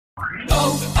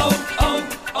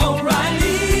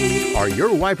O'Reilly. Are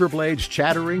your wiper blades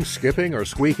chattering, skipping, or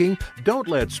squeaking? Don't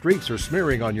let streaks or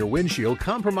smearing on your windshield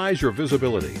compromise your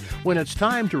visibility. When it's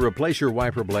time to replace your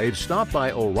wiper blades, stop by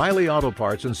O'Reilly Auto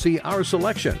Parts and see our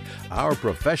selection. Our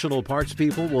professional parts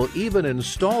people will even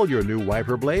install your new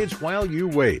wiper blades while you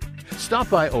wait. Stop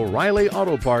by O'Reilly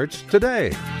Auto Parts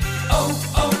today.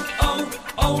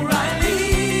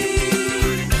 O'Reilly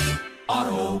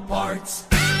Auto Parts.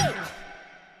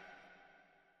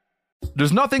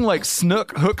 There's nothing like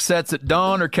snook hook sets at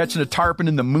dawn or catching a tarpon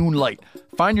in the moonlight.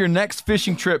 Find your next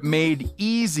fishing trip made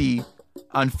easy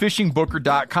on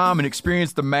fishingbooker.com and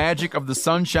experience the magic of the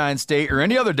Sunshine State or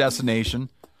any other destination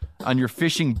on your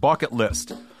fishing bucket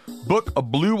list. Book a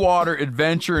blue water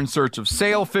adventure in search of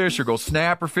sailfish or go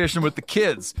snapper fishing with the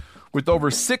kids. With over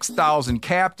 6,000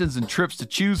 captains and trips to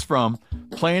choose from,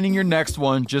 planning your next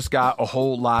one just got a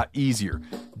whole lot easier.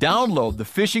 Download the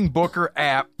Fishing Booker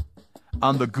app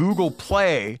on the Google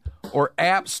Play or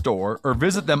App Store, or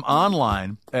visit them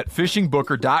online at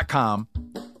fishingbooker.com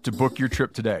to book your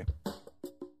trip today.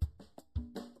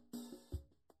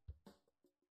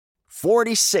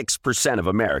 46% of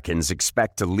Americans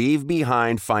expect to leave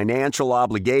behind financial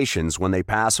obligations when they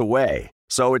pass away.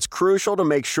 So it's crucial to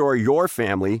make sure your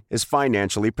family is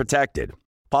financially protected.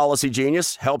 Policy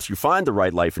Genius helps you find the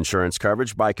right life insurance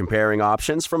coverage by comparing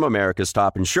options from America's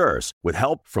top insurers with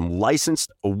help from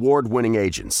licensed, award-winning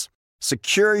agents.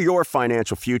 Secure your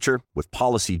financial future with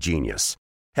Policy Genius.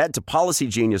 Head to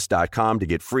PolicyGenius.com to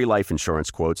get free life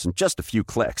insurance quotes in just a few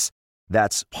clicks.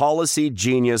 That's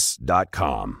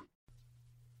PolicyGenius.com.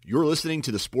 You're listening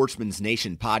to the Sportsman's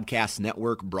Nation Podcast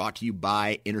Network, brought to you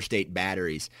by Interstate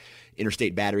Batteries.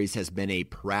 Interstate Batteries has been a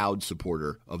proud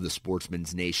supporter of the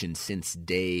Sportsman's Nation since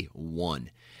day one.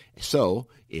 So,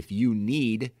 if you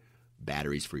need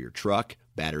batteries for your truck,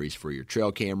 batteries for your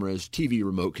trail cameras, TV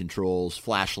remote controls,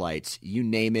 flashlights, you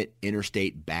name it,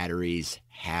 Interstate Batteries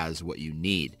has what you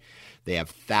need. They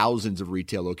have thousands of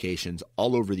retail locations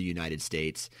all over the United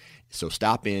States. So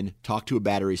stop in, talk to a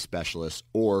battery specialist,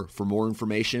 or for more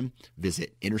information,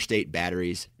 visit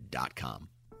interstatebatteries.com.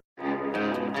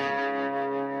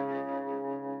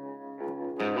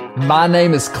 My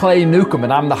name is Clay Newcomb,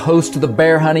 and I'm the host of the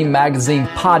Bear Hunting Magazine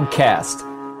podcast.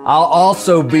 I'll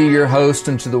also be your host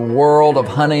into the world of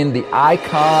hunting the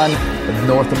icon of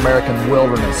North American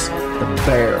wilderness, the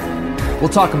bear. We'll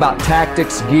talk about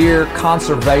tactics, gear,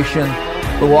 conservation,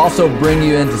 but we'll also bring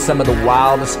you into some of the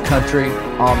wildest country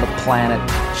on the planet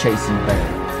chasing bear.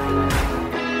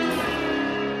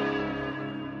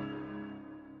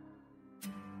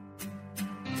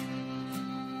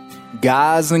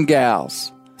 Guys and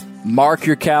gals, mark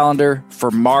your calendar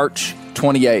for March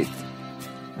 28th.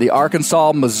 The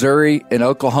Arkansas, Missouri, and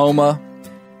Oklahoma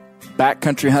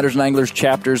Backcountry Hunters and Anglers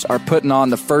chapters are putting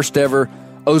on the first ever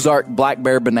Ozark Black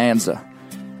Bear Bonanza.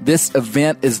 This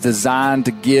event is designed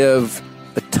to give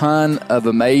a ton of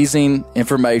amazing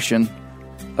information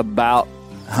about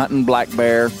hunting black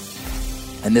bear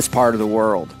in this part of the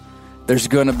world. There's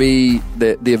going to be,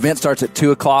 the event starts at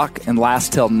 2 o'clock and lasts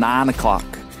till 9 o'clock.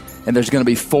 And there's going to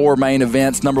be 4 main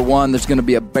events. Number 1, there's going to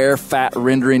be a bear fat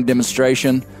rendering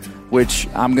demonstration, which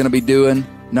I'm going to be doing.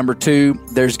 Number 2,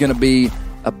 there's going to be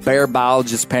a bear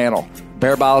biologist panel.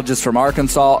 Bear biologists from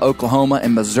Arkansas, Oklahoma,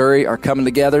 and Missouri are coming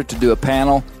together to do a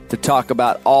panel to talk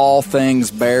about all things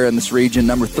bear in this region.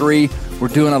 Number 3, we're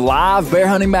doing a live Bear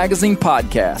Hunting Magazine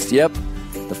podcast. Yep,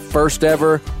 the first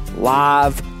ever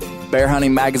live Bear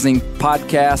Hunting Magazine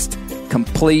podcast,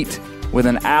 complete with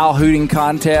an owl hooting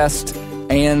contest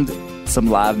and some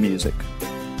live music.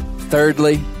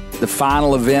 Thirdly, the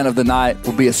final event of the night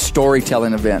will be a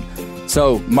storytelling event.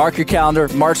 So mark your calendar,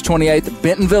 March 28th,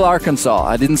 Bentonville, Arkansas.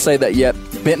 I didn't say that yet.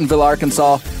 Bentonville,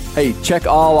 Arkansas. Hey, check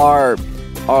all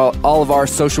of our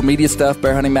social media stuff,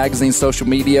 Bear Hunting Magazine social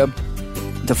media,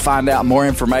 to find out more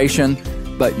information.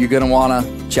 But you're going to want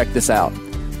to check this out.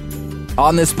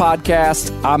 On this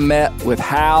podcast, I met with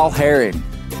Hal Herring.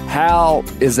 Hal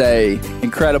is a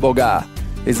incredible guy.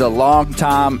 He's a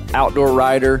longtime outdoor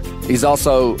writer. He's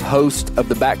also host of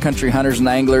the Backcountry Hunters and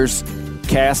Anglers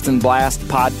Cast and Blast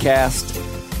podcast.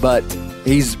 But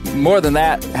he's more than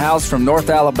that. Hal's from North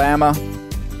Alabama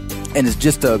and is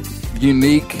just a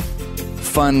unique,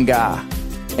 fun guy.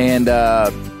 And I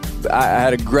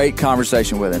had a great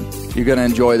conversation with him. You're going to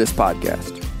enjoy this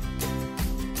podcast.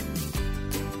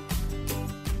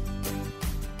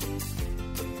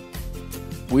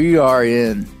 We are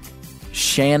in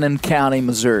Shannon County,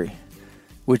 Missouri,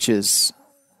 which is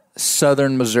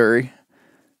southern Missouri.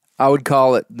 I would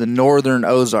call it the northern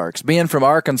Ozarks. Being from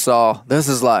Arkansas, this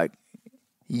is like,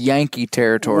 Yankee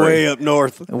territory. Way up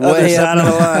north. Way other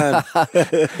up side of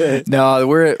the line. No,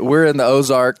 we're in the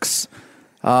Ozarks.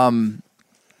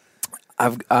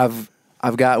 I've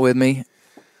got with me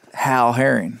Hal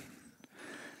Herring.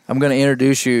 I'm going to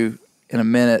introduce you in a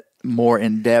minute more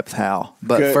in depth, Hal.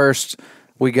 But Okay. first,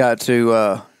 we got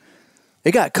to.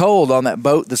 It got cold on that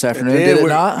boat this afternoon, did it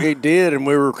not? It did, and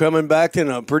we were coming back in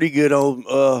a pretty good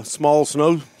old small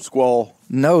snow squall.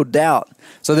 No doubt.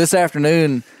 So this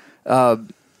afternoon,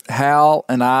 Hal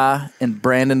and I and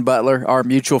Brandon Butler, our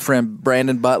mutual friend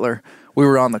Brandon Butler, we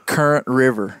were on the Current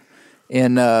River.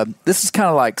 And this is kind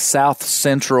of like south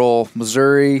central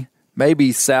Missouri,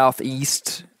 maybe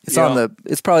southeast. It's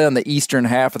it's probably on the eastern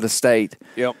half of the state.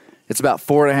 Yep. It's about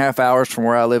 4.5 hours from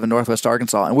where I live in northwest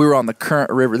Arkansas, and we were on the Current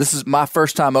River. This is my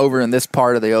first time over in this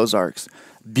part of the Ozarks.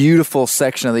 Beautiful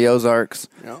section of the Ozarks.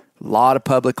 Yep. A lot of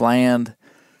public land.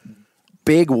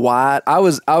 Big, wide. I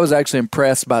was actually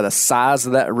impressed by the size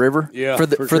of that river. Yeah, for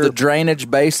for the sure.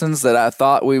 drainage basins that I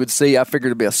thought we would see, I figured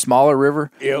it'd be a smaller river.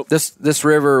 Yep. This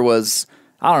river was,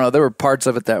 I don't know, there were parts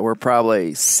of it that were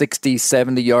probably 60,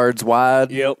 70 yards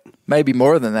wide. Yep. Maybe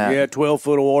more than that. Yeah, 12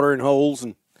 foot of water in holes.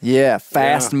 And Yeah,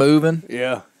 fast moving.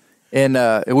 yeah, And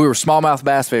we were smallmouth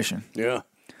bass fishing. yeah,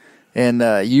 And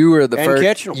you were the And first.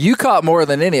 catching 'em. You caught more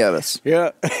than any of us. yeah.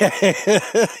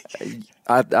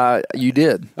 You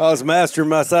did. I was mastering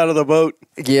my side of the boat.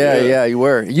 Yeah, you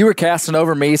were. You were casting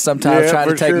over me sometimes, Yeah, trying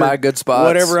to for take sure. my good spots.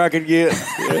 Whatever I could get.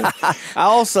 Yeah. I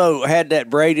also had that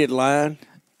braided line. And-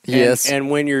 Yes.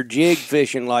 And when you're jig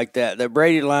fishing like that, the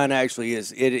braided line actually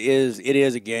is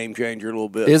a game changer a little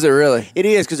bit. Is it really? It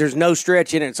is, because there's no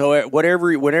stretch in it. So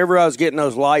whenever I was getting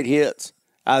those light hits,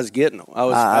 I was getting them. I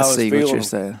was see feeling what you're them.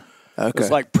 saying. Okay. It's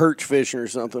like perch fishing or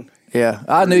something. Yeah,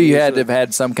 I knew you had to have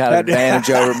had some kind of advantage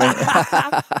over me.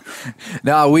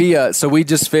 No, we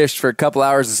just fished for a couple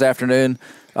hours this afternoon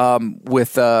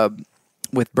with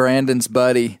Brandon's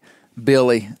buddy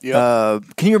Billy. Yep.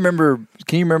 Can you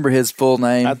remember his full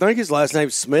name? I think his last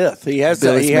name's Smith. He has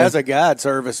Billy Smith. has a guide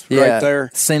service yeah, right there.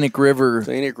 Scenic River.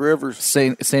 Scenic Rivers.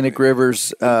 Scenic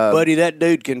Rivers. Buddy, that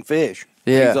dude can fish.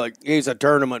 Yeah. He's a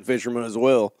tournament fisherman as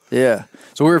well. Yeah.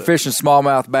 So we were fishing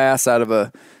smallmouth bass out of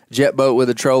a jet boat with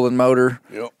a trolling motor.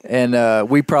 Yep. And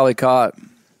we probably caught,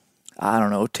 I don't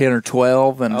know, 10 or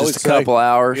 12 in I would just a say, couple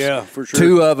hours. yeah, for sure.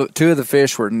 Two of the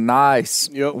fish were nice.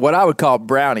 Yep. What I would call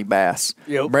brownie bass.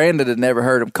 Yep. Brandon had never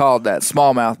heard them called that,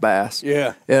 smallmouth bass.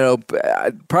 Yeah. You know,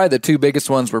 probably the two biggest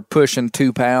ones were pushing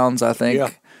 2 pounds, I think. Yeah.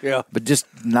 Yeah. But just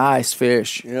nice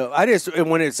fish. Yeah.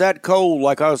 And when it's that cold,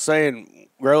 like I was saying,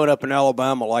 growing up in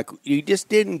Alabama, like you just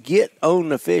didn't get on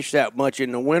the fish that much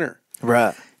in the winter.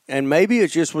 Right. And maybe it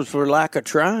just was for lack of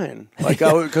trying. Like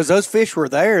because those fish were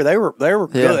there. They were Yeah.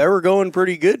 good. They were going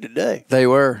pretty good today. They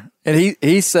were. And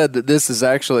he said that this is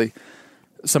actually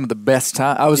some of the best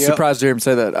time. I was Yep. surprised to hear him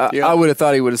say that. Yep. I would have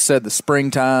thought he would have said the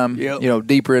springtime, Yep.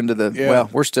 deeper into the, Yeah. well,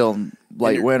 we're still in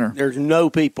late And winter. There's no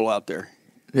people out there.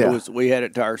 Yeah. We had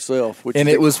it to ourselves. And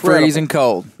it was freezing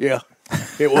cold. Yeah,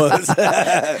 it was.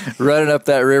 Running up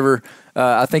that river.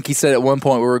 I think he said at one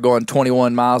point we were going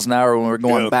 21 miles an hour when we were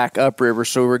going Yeah. back upriver,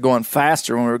 so we were going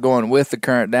faster when we were going with the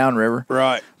current downriver.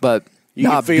 Right. But You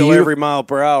can feel beautiful- every mile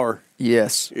per hour.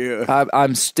 Yes. Yeah.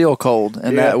 I'm still cold,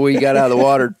 and Yeah. that we got out of the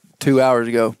water 2 hours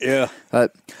ago. Yeah.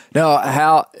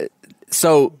 No,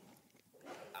 so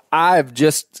I've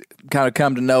just kind of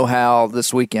come to know Hal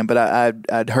this weekend, but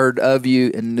I'd heard of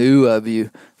you and knew of you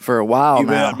for a while You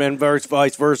now. bet. Been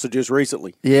vice versa just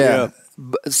recently. Yeah.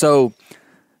 So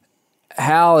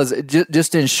Hal is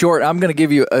just in short. I'm going to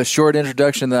give you a short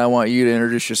introduction, then I want you to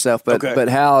introduce yourself. But Okay. but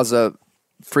Hal is a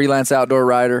freelance outdoor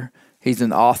writer. He's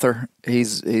an author.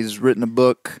 He's written a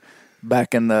book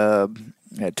back in the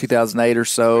 2008 or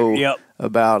so. Yep.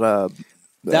 About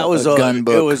That was a gun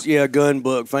book. It was a gun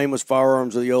book, Famous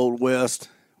Firearms of the Old West,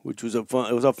 which was a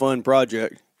fun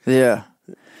project. Yeah.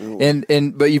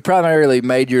 But you primarily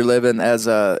made your living as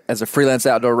a freelance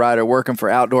outdoor writer, working for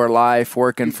Outdoor Life,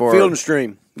 working for Field and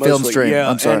Stream. Field and mostly. Stream, Yeah,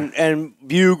 I'm sorry. And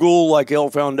Bugle, like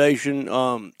Elk Foundation,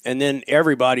 and then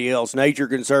everybody else. Nature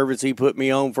Conservancy put me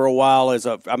on for a while as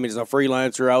a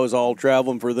freelancer. I was all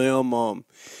traveling for them.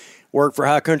 Worked for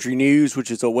High Country News, which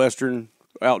is a Western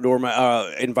outdoor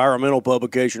environmental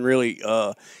publication, really,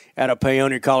 out of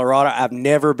Paonia, Colorado. I've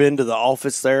never been to the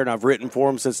office there, and I've written for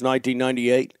them since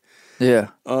 1998. Yeah.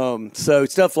 So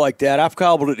stuff like that. I've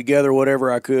cobbled it together, whatever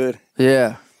I could.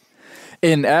 Yeah.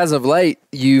 And as of late,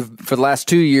 for the last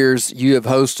 2 years, you have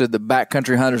hosted the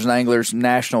Backcountry Hunters and Anglers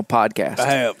National Podcast. I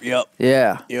have, yep.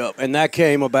 Yeah. Yep, and that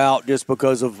came about just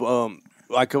because of,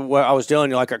 like what I was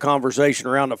telling you, like a conversation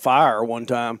around a fire one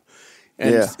time.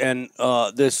 And, Yeah. and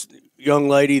this, young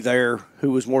lady there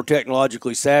who was more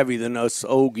technologically savvy than us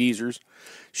old geezers.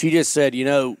 She just said,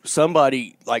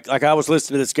 somebody like I was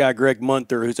listening to this guy, Greg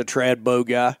Munther, who's a trad bow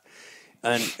guy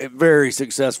and a very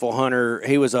successful hunter.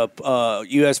 He was a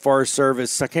U.S. Forest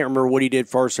Service. I can't remember what he did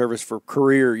Forest Service for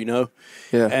career,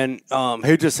 Yeah. And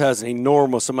he just has an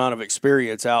enormous amount of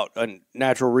experience out on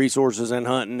natural resources and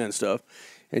hunting and stuff.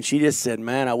 And she just said,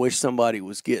 man, I wish somebody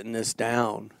was getting this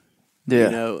down.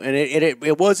 Yeah. And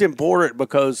it was important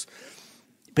because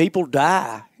people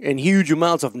die and huge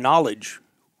amounts of knowledge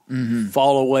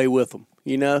fall away with them,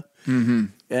 Mm-hmm.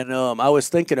 And I was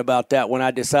thinking about that when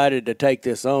I decided to take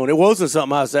this on. It wasn't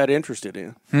something I was that interested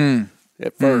in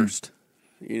at first,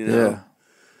 Yeah.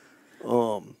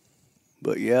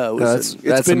 But yeah, it's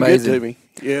been amazing. good to me.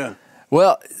 Yeah.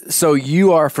 Well, so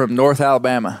you are from North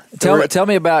Alabama. Tell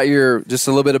me about just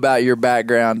a little bit about your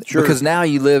background. Sure. Because now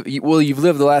you've lived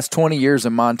the last 20 years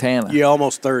in Montana. Yeah,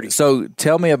 almost 30. So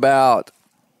tell me about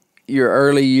your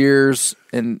early years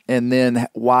and then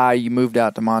why you moved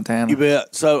out to Montana. You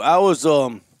bet. So I was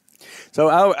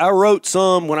I wrote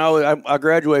some when I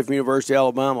graduated from University of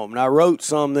Alabama. And I wrote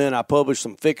some then. I published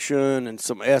some fiction and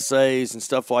some essays and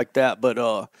stuff like that. But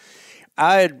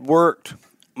I had worked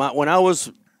when I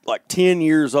was like 10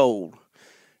 years old.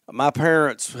 My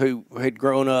parents, who had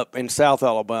grown up in South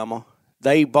Alabama,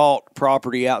 they bought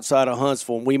property outside of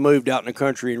Huntsville, and we moved out in the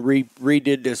country and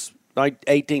redid this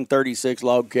 1836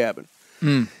 log cabin.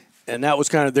 And that was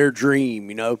kind of their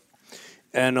dream,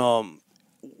 And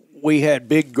we had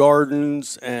big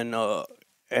gardens,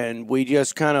 and we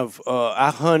just kind of I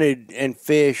hunted and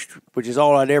fished, which is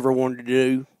all I'd ever wanted to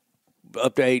do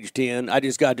up to age 10. I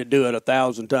just got to do it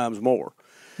 1,000 times more.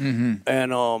 Mm-hmm.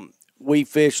 And we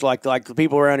fished like the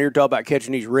people around here talk about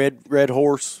catching these red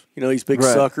horse, these big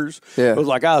suckers. Yeah. It was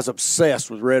like I was obsessed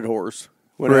with red horse.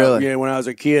 When Really? when I was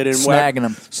a kid. And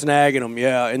Snagging them,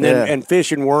 yeah. And then and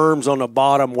fishing worms on the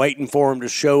bottom, waiting for them to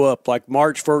show up. Like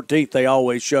March 14th, they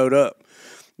always showed up.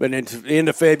 But at the end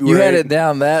of February. You had it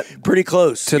down that pretty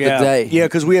close. to the day. Yeah,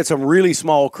 because we had some really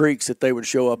small creeks that they would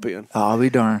show up in. Oh, I'll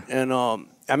be darned.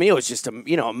 And it was just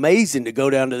amazing to go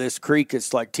down to this creek.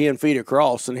 It's like 10 feet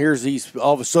across, and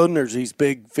all of a sudden there's these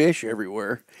big fish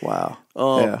everywhere. Wow.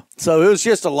 So it was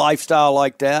just a lifestyle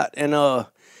like that. And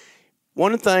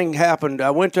one thing happened.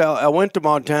 I went to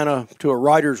Montana to a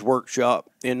writer's workshop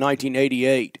in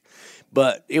 1988,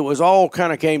 but it was all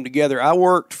kind of came together. I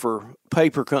worked for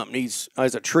paper companies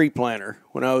as a tree planter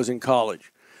when I was in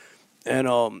college. And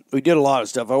we did a lot of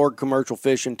stuff. I worked commercial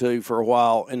fishing, too, for a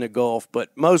while in the Gulf. But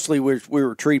mostly we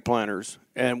were tree planters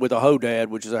and with a hodad,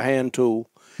 which is a hand tool.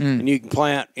 And you can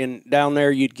plant. And down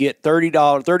there you'd get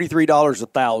 $33 a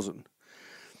thousand.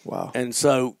 Wow. And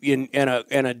so and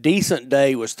a decent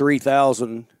day was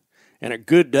 $3,000 and a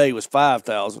good day was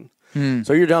 $5,000.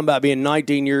 So you're talking about being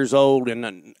 19 years old in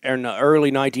the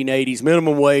early 1980s.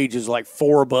 Minimum wage is like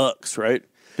 $4, right?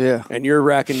 Yeah. And you're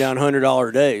racking down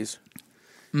 $100 days.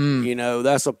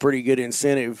 That's a pretty good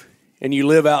incentive, and you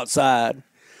live outside.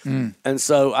 And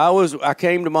so I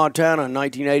came to Montana in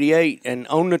 1988, and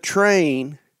on the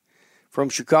train from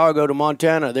Chicago to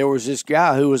Montana, there was this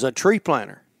guy who was a tree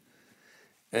planter.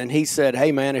 And he said,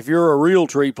 hey, man, if you're a real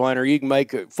tree planter, you can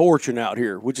make a fortune out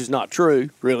here, which is not true,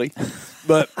 really.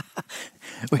 But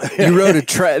you rode a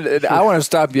train. I want to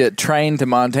stop you at train to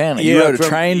Montana. You rode a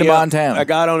train to Montana. I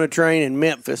got on a train in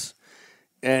Memphis,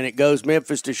 and it goes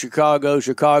Memphis to Chicago,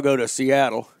 Chicago to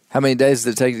Seattle. How many days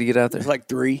did it take to get out there? It's like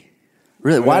 3.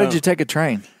 Really? Why did you take a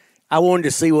train? I wanted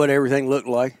to see what everything looked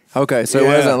like. Okay, so it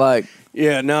wasn't like...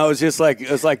 Yeah, no, it was like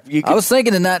you could, I was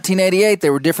thinking in 1988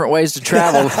 there were different ways to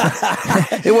travel.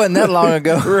 It wasn't that long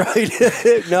ago.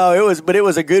 Right. No, it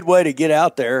was a good way to get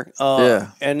out there.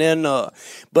 And then,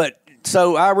 but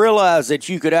so I realized that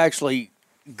you could actually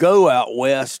go out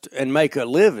west and make a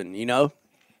living,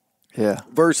 Yeah.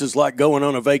 versus like going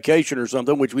on a vacation or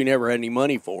something, which we never had any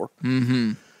money for.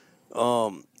 Mm-hmm.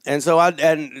 And so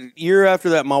and year after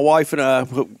that, my wife and I,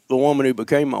 the woman who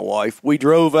became my wife, we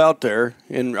drove out there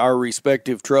in our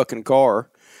respective truck and car,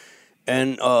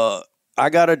 and I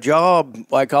got a job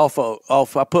like off.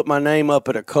 I put my name up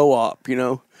at a co-op,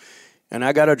 and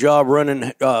I got a job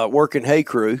working hay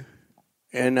crew,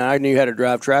 and I knew how to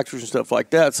drive tractors and stuff like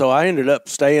that. So I ended up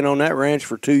staying on that ranch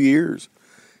for 2 years.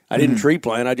 I didn't tree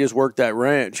plant; I just worked that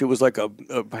ranch. It was like a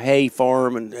hay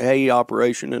farm and hay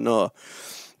operation, and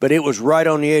but it was right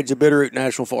on the edge of Bitterroot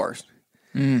National Forest.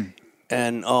 And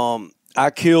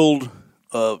I killed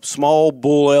a small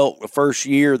bull elk the first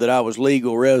year that I was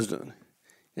legal resident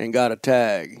and got a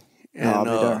tag.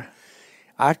 And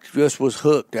I just was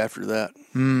hooked after that.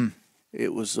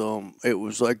 It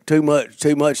was like too much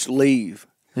to leave.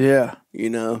 Yeah.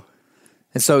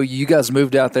 And so you guys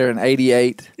moved out there in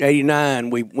 88. 89,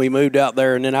 we moved out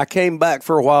there, and then I came back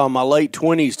for a while in my late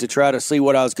 20s to try to see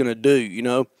what I was going to do, you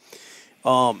know.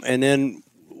 And then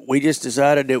we just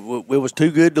decided it was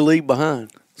too good to leave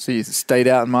behind. So you stayed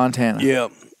out in Montana. Yeah.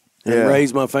 And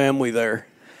raised my family there.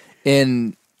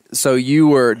 And so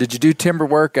did you do timber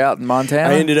work out in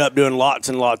Montana? I ended up doing lots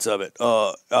and lots of it.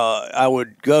 I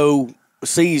would go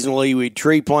seasonally. We'd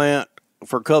tree plant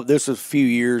for a couple. This was a few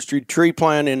years. Tree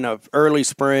plant in the early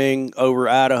spring over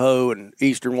Idaho and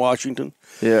eastern Washington.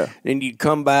 Yeah. And you'd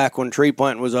come back when tree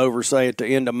planting was over, say at the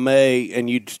end of May, and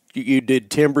you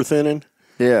did timber thinning.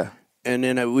 Yeah. And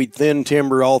then we'd thin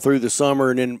timber all through the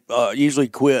summer, and then usually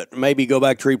quit. Maybe go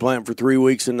back tree planting for 3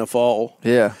 weeks in the fall.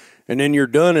 Yeah. And then you're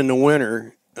done in the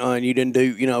winter. And you didn't do,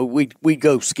 you know, we'd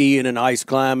go skiing and ice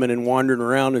climbing and wandering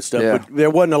around and stuff. Yeah. But there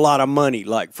wasn't a lot of money,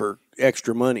 like for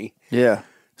extra money. Yeah.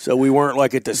 So we weren't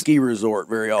like at the ski resort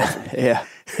very often. Yeah.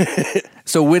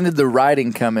 So when did the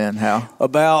writing come in, Hal?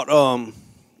 About,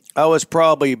 I was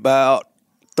probably about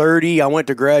 30. I went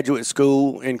to graduate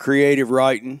school in creative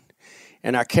writing.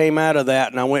 And I came out of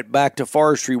that and I went back to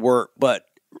forestry work. But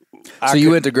So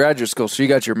you went to graduate school, so you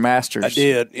got your master's. I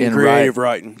did in creative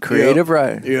writing. Creative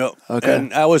writing. Yep. Okay.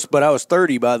 And I was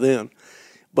 30 by then.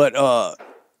 But and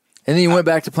then you went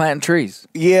back to planting trees.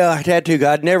 yeah, I had to.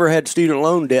 I'd never had student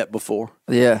loan debt before.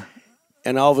 Yeah.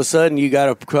 And all of a sudden, you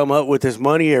got to come up with this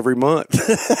money every month.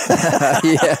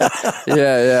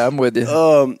 Yeah, I'm with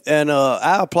you. And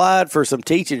I applied for some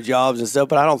teaching jobs and stuff,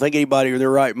 but I don't think anybody in their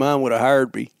right mind would have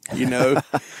hired me, you know.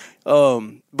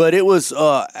 But it was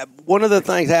one of the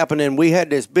things happening. We had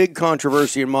this big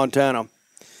controversy in Montana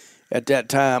at that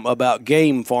time about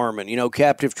game farming, you know,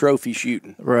 captive trophy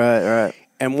shooting. Right.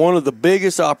 And one of the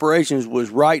biggest operations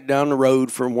was right down the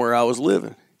road from where I was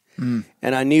living. And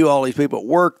I knew all these people that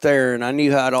worked there, and I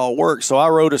knew how it all worked. So I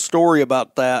wrote a story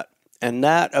about that, and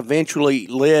that eventually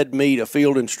led me to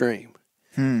Field and Stream.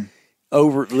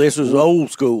 This was old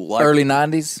school. Like, Early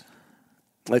 90s?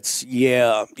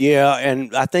 Yeah.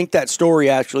 And I think that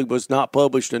story actually was not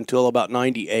published until about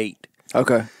 98.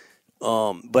 Okay.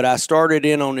 But I started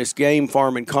in on this game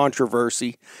farming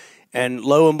controversy, and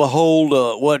lo and behold,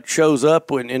 what shows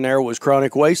up in there was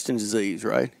chronic wasting disease,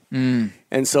 right?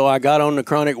 And so I got on the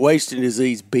chronic wasting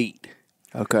disease beat.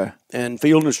 Okay. And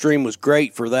Field and Stream was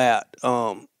great for that.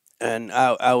 And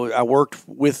I worked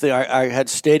with I had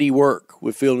steady work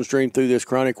with Field and Stream through this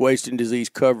chronic wasting disease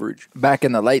coverage. Back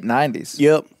in the late 90s?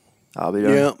 Yep. I'll be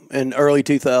done. Yep. And early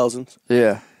 2000s.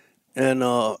 Yeah. And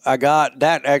I got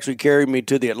that actually carried me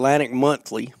to the Atlantic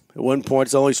Monthly. At one point,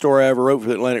 it's the only story I ever wrote for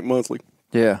the Atlantic Monthly.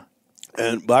 Yeah.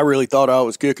 And I really thought I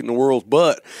was kicking the world's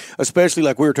butt, especially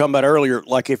like we were talking about earlier.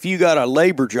 Like if you got a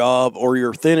labor job or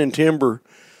you're thinning timber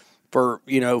for,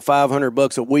 you know,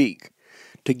 $500 a week,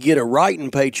 to get a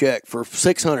writing paycheck for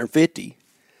 $650,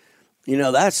 you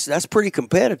know, that's pretty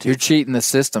competitive. You're cheating the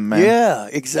system, man. Yeah,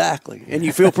 exactly. And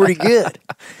you feel pretty good.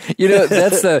 You know,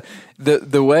 that's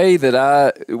the way that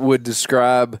I would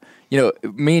describe, you know,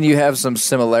 me and you have some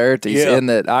similarities in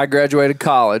that I graduated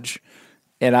college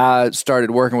and I started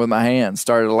working with my hands,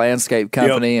 started a landscape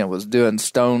company and was doing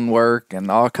stone work and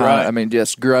all kind of, I mean,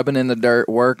 just grubbing in the dirt,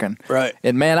 working. Right.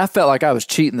 And man, I felt like I was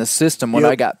cheating the system when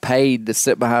I got paid to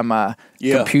sit behind my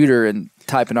computer and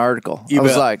type an article. I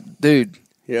was like, dude,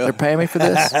 they're paying me for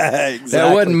this? Exactly.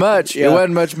 That wasn't much. It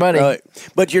wasn't much money. Right.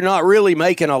 But you're not really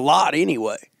making a lot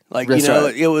anyway. Like, That's you know,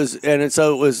 right. it was, and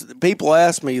so it was, people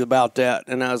asked me about that,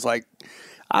 and I was like,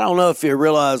 I don't know if you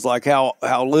realize, like, how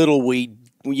little we,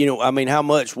 you know, I mean, how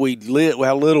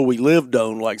little we lived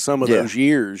on, like, some of those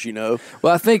years, you know?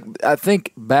 Well, I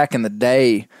think back in the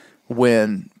day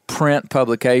when print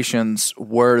publications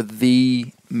were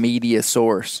the media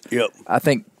source, I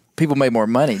think people made more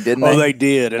money, didn't they? Oh, they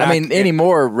did. And I mean,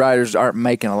 anymore writers aren't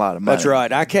making a lot of money. That's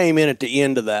right. I came in at the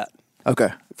end of that. Okay.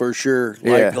 For sure.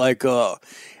 Yeah. Like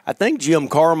I think Jim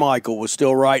Carmichael was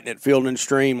still writing at Field and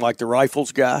Stream, like the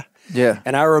rifles guy. Yeah.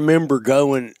 And I remember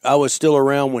I was still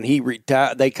around when he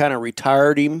retired. They kind of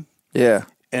retired him. Yeah.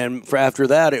 And after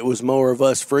that, it was more of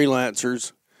us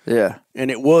freelancers. Yeah.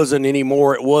 And it wasn't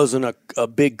anymore. It wasn't a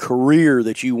big career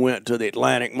that you went to the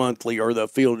Atlantic Monthly or the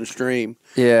Field and Stream.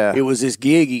 Yeah. It was this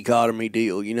gig economy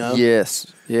deal, you know?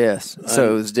 Yes.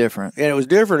 So it was different. And it was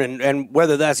different. And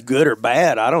whether that's good or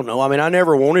bad, I don't know. I mean, I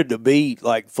never wanted to be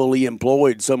like fully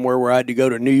employed somewhere where I had to go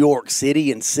to New York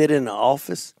City and sit in the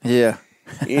office. Yeah.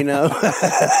 You know?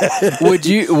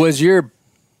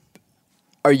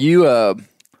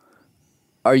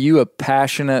 Are you a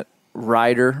passionate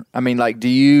writer? I mean, like, do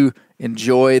you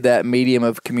enjoy that medium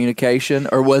of communication,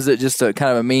 or was it just a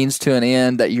kind of a means to an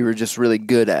end that you were just really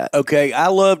good at? Okay, I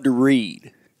love to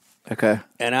read. Okay.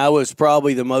 And I was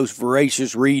probably the most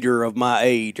voracious reader of my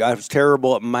age. I was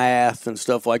terrible at math and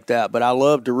stuff like that, but I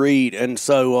loved to read. And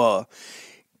so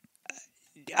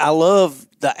I love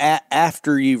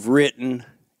after you've written,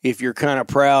 if you're kind of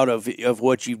proud of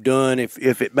what you've done,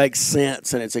 if it makes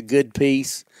sense and it's a good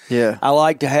piece. Yeah. I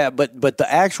like to have, but the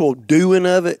actual doing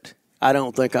of it, I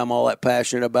don't think I'm all that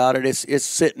passionate about it. It's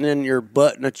sitting in your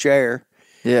butt in a chair,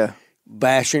 Yeah.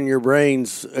 bashing your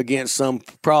brains against some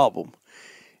problem.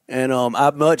 And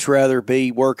I'd much rather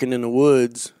be working in the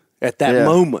woods at that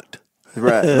moment.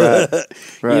 Right.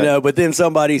 You know, but then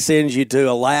somebody sends you to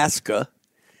Alaska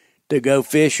to go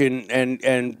fishing and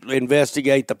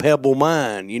investigate the Pebble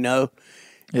Mine, you know.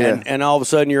 Yeah. And all of a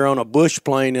sudden you're on a bush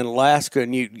plane in Alaska,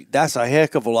 and that's a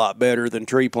heck of a lot better than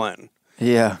tree planting.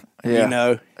 Yeah. You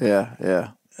know? Yeah.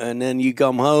 And then you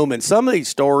come home, and some of these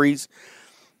stories,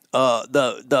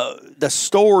 the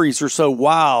stories are so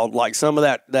wild. Like some of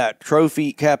that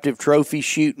captive trophy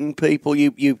shooting people.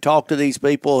 You talk to these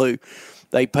people who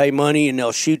they pay money and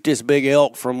they'll shoot this big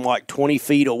elk from like 20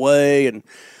 feet away, and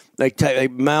they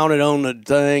mount it on the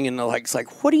thing, and it's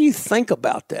like, what do you think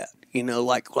about that? You know,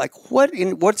 like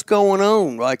what's going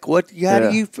on? Like what do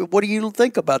you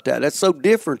think about that? That's so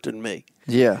different than me.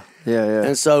 Yeah.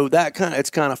 And so it's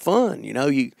kind of fun, you know.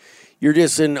 You're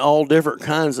just in all different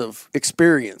kinds of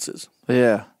experiences.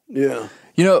 Yeah. Yeah.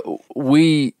 You know,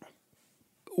 we've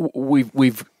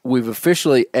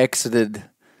officially exited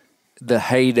the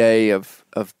heyday of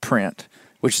print,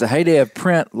 which the heyday of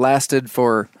print lasted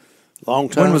for long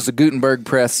time. When was the Gutenberg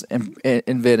press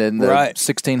invented? In the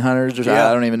 1600s or something? Yeah.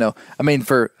 I don't even know. I mean,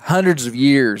 for hundreds of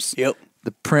years, Yep.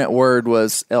 the print word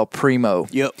was El Primo.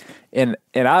 Yep. And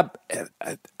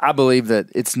I believe that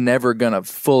it's never going to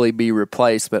fully be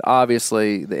replaced, but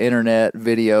obviously the internet,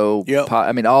 video, Yep.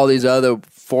 all these other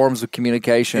forms of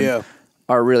communication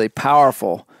are really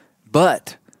powerful.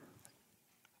 But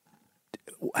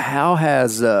how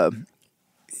has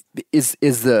is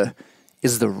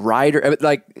the writer,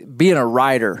 like being a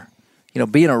writer, you know,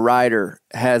 being a writer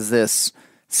has this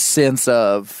sense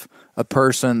of a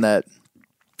person that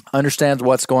understands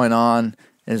what's going on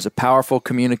and is a powerful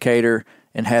communicator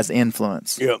and has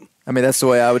influence. Yep. I mean, that's the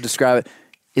way I would describe it.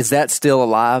 Is that still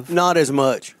alive? Not as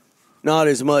much,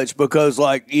 because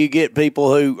like you get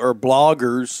people who are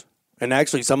bloggers, and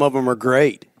actually some of them are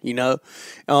great. You know,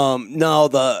 a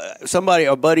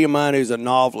buddy of mine who's a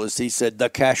novelist, he said the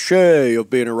cachet of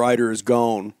being a writer is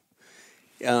gone.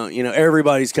 You know,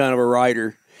 everybody's kind of a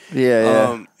writer.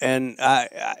 Yeah. And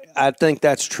I think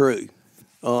that's true.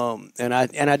 And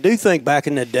I do think back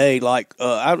in the day, like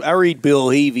I read Bill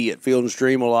Heavey at Field and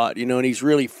Stream a lot, you know, and he's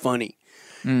really funny,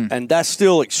 and that's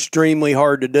still extremely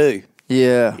hard to do.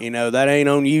 Yeah, you know, that ain't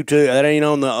on YouTube, that ain't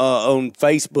on the on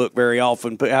Facebook very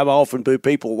often. How often do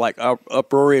people like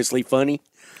uproariously funny?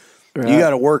 Right. You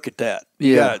got to work at that.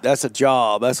 That's a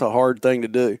job. That's a hard thing to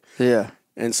do. Yeah.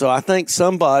 And so I think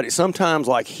sometimes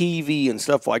like Heavey and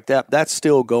stuff like that, that's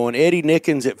still going. Eddie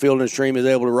Nickens at Field and Stream is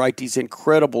able to write these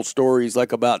incredible stories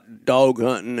like about dog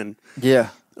hunting and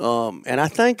and I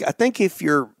think if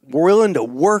you're willing to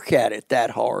work at it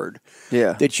that hard,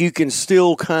 that you can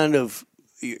still kind of,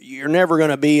 you're never going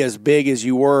to be as big as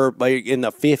you were in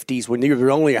the 50s when there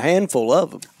were only a handful of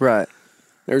them. Right.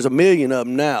 There's a million of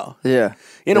them now. Yeah.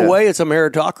 In a way, it's a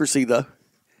meritocracy though.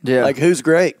 Yeah. Like who's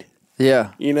great?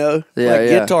 Yeah. You know? Yeah, like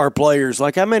guitar players.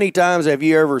 Like how many times have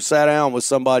you ever sat down with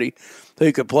somebody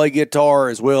who could play guitar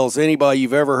as well as anybody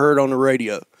you've ever heard on the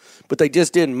radio? But they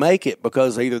just didn't make it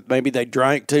because either maybe they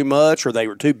drank too much or they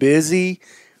were too busy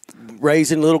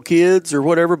raising little kids or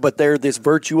whatever, but they're this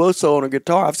virtuoso on a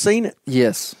guitar. I've seen it.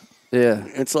 Yes. Yeah.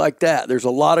 It's like that. There's a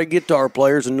lot of guitar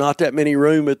players and not that many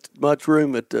much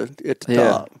room at the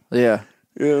top. Yeah.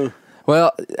 Yeah.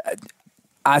 Well,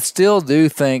 I still do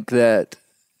think that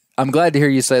I'm glad to hear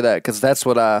you say that because that's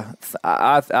what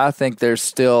I think there's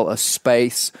still a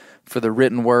space for the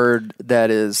written word that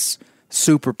is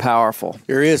super powerful.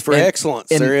 There is for excellence.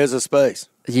 There is a space.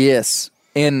 Yes.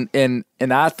 And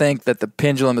I think that the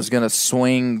pendulum is going to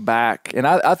swing back, and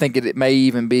I think it may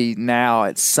even be now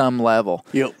at some level.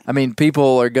 Yep. I mean,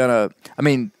 people are going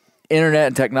to internet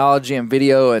and technology and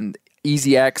video and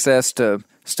easy access to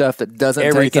stuff that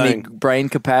doesn't take any brain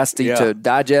capacity to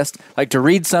digest. Like to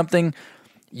read something,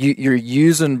 you're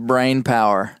using brain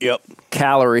power. Yep.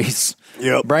 Calories.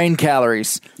 Yep. Brain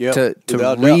calories to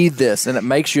read this, and it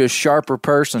makes you a sharper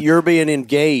person. You're being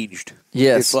engaged.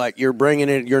 Yes. It's like you're bringing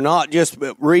it. You're not just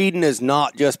reading is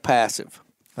not just passive.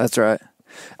 That's right.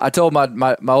 I told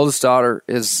my oldest daughter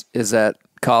is at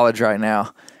college right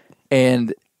now,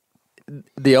 and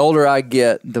the older I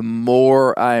get, the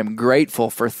more I am grateful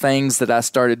for things that I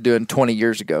started doing 20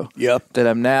 years ago. Yep. That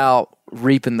I'm now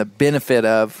reaping the benefit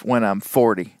of when I'm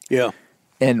 40. Yeah.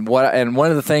 And one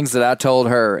of the things that I told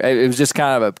her, it was just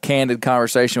kind of a candid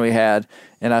conversation we had,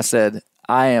 and I said,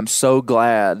 I am so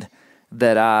glad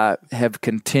that I have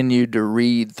continued to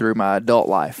read through my adult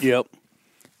life. Yep.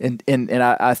 And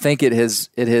I think it has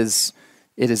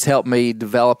helped me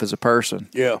develop as a person.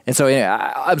 Yeah. And so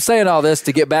I'm saying all this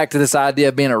to get back to this idea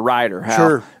of being a writer.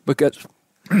 Sure.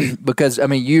 Because I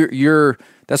mean you're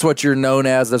that's what you're known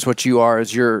as. That's what you are.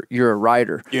 Is you're a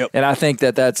writer. Yep. And I think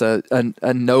that's a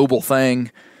noble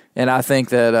thing. And I think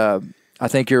that I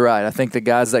think you're right. I think the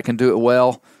guys that can do it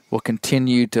well will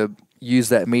continue to use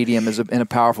that medium in a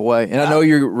powerful way. And I know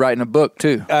you're writing a book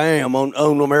too. I am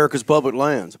on America's public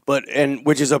lands,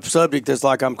 which is a subject that's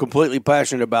like I'm completely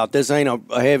passionate about. This ain't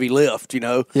a heavy lift, you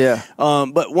know. Yeah.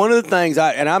 But one of the things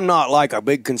I'm not like a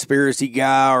big conspiracy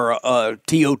guy or a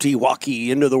Teotihuacan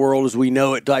end of the world as we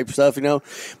know it type stuff, you know.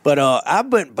 But I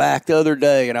went back the other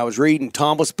day and I was reading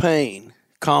Thomas Paine,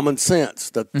 Common Sense,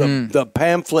 the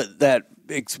pamphlet that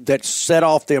set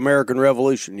off the American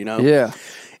Revolution, you know. Yeah.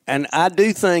 And I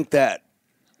do think that,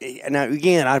 now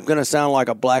again, I'm going to sound like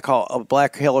a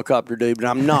black helicopter dude, but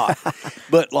I'm not.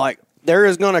 But like, there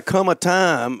is going to come a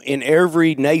time in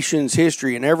every nation's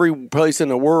history, in every place in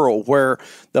the world, where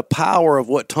the power of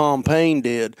what Tom Paine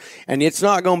did, and it's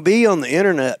not going to be on the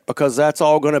internet because that's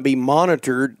all going to be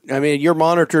monitored. I mean, you're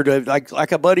monitored.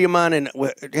 Like a buddy of mine, and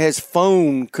his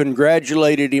phone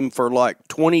congratulated him for like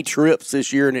 20 trips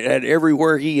this year, and it had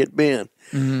everywhere he had been.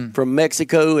 Mm-hmm. From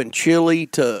Mexico and Chile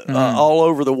to all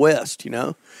over the West, you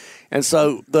know. And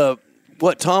so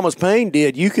what Thomas Paine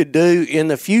did, you could do in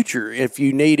the future if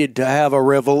you needed to have a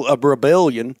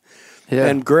rebellion. Yeah.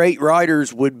 And great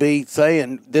writers would be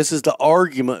saying, this is the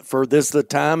argument for this, the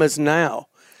time is now.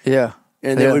 Yeah.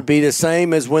 And it would be the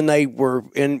same as when they were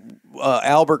in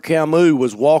Albert Camus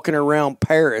was walking around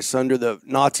Paris under the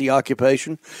Nazi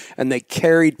occupation, and they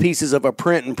carried pieces of a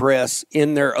printing press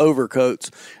in their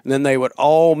overcoats. And then they would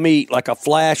all meet like a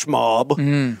flash mob,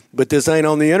 but this ain't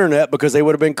on the internet because they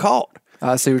would have been caught.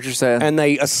 I see what you're saying. And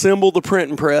they assembled the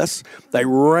printing press. They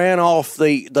ran off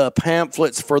the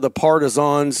pamphlets for the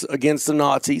partisans against the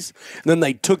Nazis. And then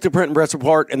they took the printing press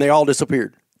apart, and they all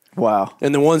disappeared. Wow.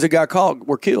 And the ones that got caught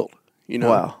were killed. You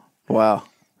know? Wow.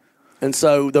 And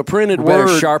so the printed better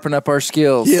word, sharpen up our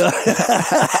skills. Yeah.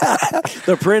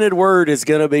 The printed word is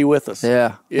going to be with us.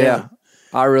 Yeah.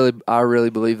 I really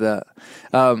believe that.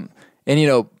 And you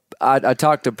know, I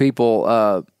talk to people.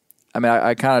 I mean,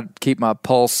 I kind of keep my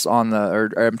pulse on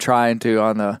or I'm trying to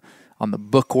on the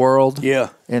book world. Yeah.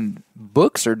 And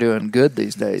books are doing good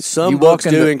these days. Some books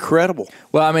do incredible.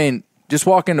 Well, I mean, just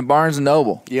walk into Barnes and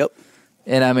Noble. Yep.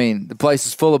 And I mean, the place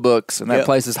is full of books, and that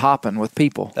place is hopping with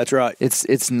people. That's right.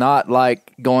 It's not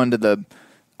like going to the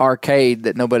arcade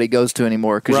that nobody goes to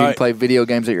anymore because you can play video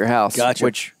games at your house. Gotcha.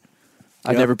 Which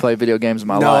I've never played video games in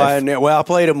my life. I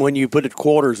played them when you put the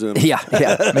quarters in them. Yeah,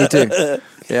 me too.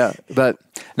 Yeah, but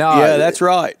no. Yeah, that's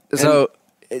right. So,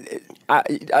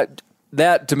 I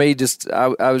that to me I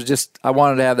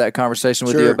wanted to have that conversation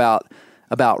with you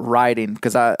about writing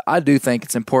because I do think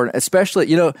it's important,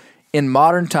 especially in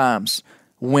modern times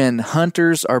when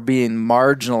hunters are being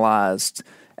marginalized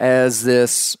as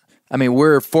this. I mean,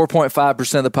 we're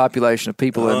 4.5% of the population of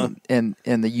people in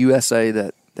the USA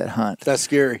that hunt. That's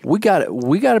scary. We got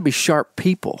to be sharp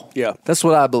people. Yeah, that's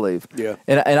what I believe. Yeah,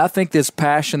 and I think this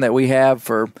passion that we have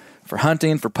for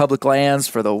hunting, for public lands,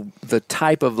 for the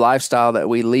type of lifestyle that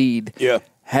we lead,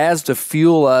 has to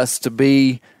fuel us to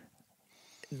be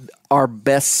our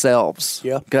best selves.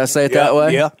 Yeah, can I say it that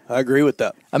way? Yeah, I agree with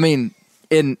that. I mean,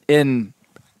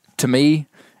 to me,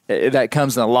 that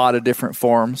comes in a lot of different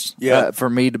forms. Yeah, for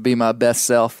me to be my best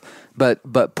self,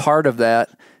 but part of that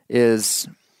is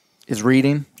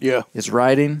reading. Yeah, is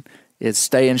writing. Is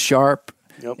staying sharp.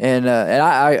 Yep. And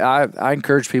I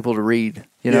encourage people to read.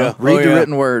 Read the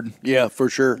written word. Yeah, for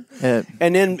sure.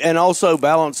 And also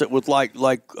balance it with like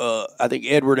I think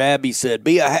Edward Abbey said,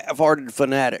 be a half-hearted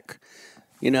fanatic.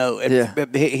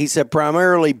 He said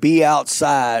primarily be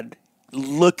outside,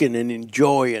 looking and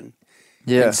enjoying,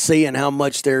 and seeing how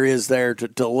much there is there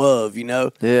to love.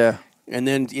 Yeah. And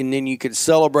then you can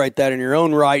celebrate that in your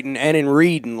own writing and in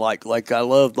reading. Like I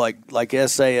love like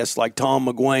essayists like Tom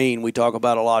McGuane. We talk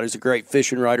about a lot. He's a great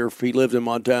fishing writer. He lived in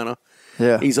Montana.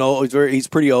 Yeah, he's old. He's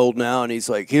pretty old now, and he's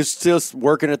still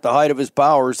working at the height of his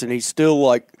powers, and he's still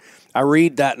like. I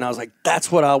read that, and I was like, that's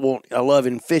what I want. I love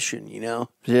in fishing,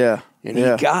 Yeah, and he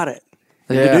got it.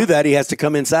 And to do that, he has to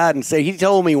come inside and say. He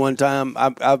told me one time.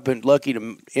 I've been lucky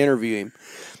to interview him.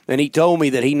 And he told me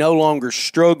that he no longer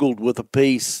struggled with a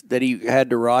piece that he had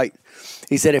to write.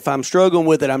 He said, if I'm struggling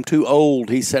with it, I'm too old.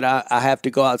 He said, I have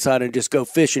to go outside and just go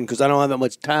fishing because I don't have that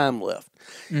much time left.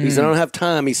 He said, I don't have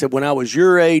time. He said, when I was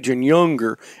your age and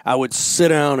younger, I would sit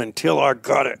down until I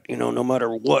got it, no matter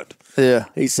what. Yeah.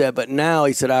 He said, but now,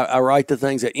 he said, I write the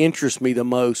things that interest me the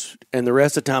most, and the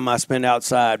rest of the time I spend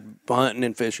outside hunting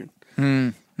and fishing,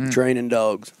 training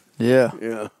dogs. Yeah.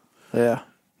 Yeah. Yeah.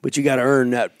 But you got to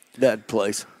earn that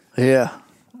place. Yeah.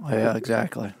 Yeah,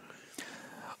 exactly.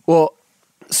 Well,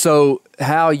 so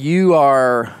how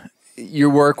your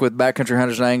work with Backcountry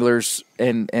Hunters and Anglers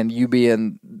and you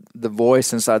being the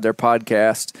voice inside their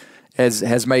podcast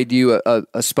has made you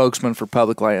a spokesman for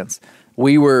public lands.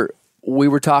 We were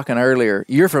talking earlier.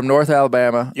 You're from North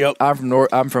Alabama. Yep.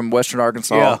 I'm from Western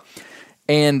Arkansas. Yeah.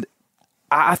 And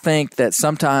I think that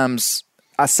sometimes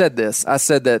I said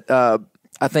that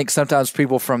I think sometimes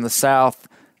people from the South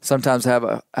sometimes have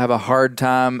a hard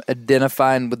time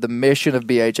identifying with the mission of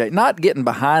BHA, not getting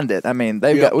behind it. I mean,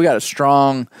 we got a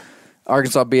strong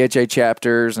Arkansas BHA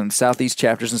chapters and Southeast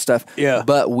chapters and stuff. Yeah.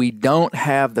 But we don't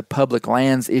have the public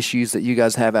lands issues that you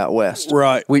guys have out west.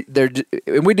 Right. We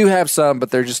do have some,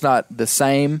 but they're just not the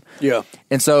same. Yeah.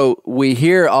 And so we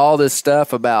hear all this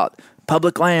stuff about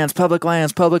public lands,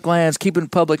 keeping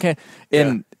public hand.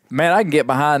 And man, I can get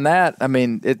behind that. I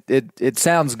mean, it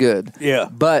sounds good. Yeah.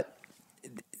 But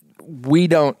we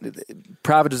don't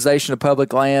privatization of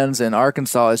public lands in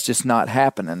Arkansas is just not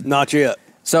happening. Not yet.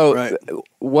 So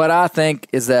what I think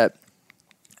is that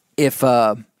if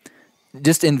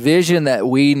just envision that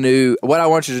we knew, what I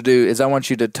want you to do is I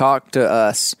want you to talk to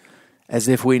us as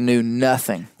if we knew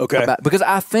nothing. Okay. Because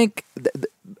I think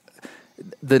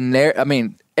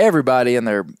everybody and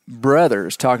their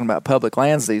brothers talking about public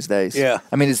lands these days. Yeah.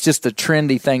 I mean, it's just a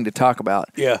trendy thing to talk about.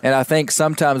 Yeah. And I think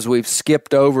sometimes we've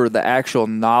skipped over the actual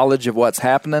knowledge of what's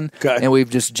happening, and we've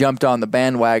just jumped on the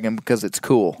bandwagon because it's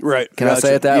cool. Right. Can I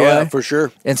say it that way? Yeah, for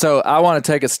sure. And so I want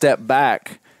to take a step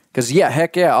back because,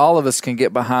 all of us can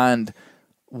get behind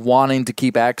wanting to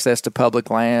keep access to public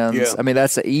lands. Yeah. I mean,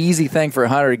 that's an easy thing for a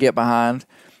hunter to get behind.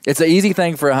 It's an easy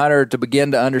thing for a hunter to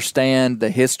begin to understand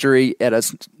the history at a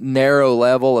narrow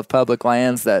level of public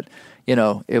lands that,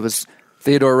 it was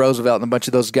Theodore Roosevelt and a bunch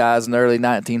of those guys in the early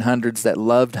 1900s that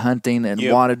loved hunting and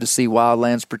wanted to see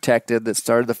wildlands protected that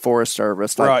started the Forest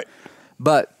Service. Right.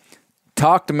 But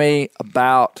talk to me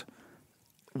about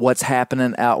what's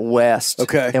happening out west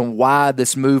and why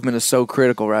this movement is so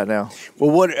critical right now. Well,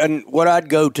 what I'd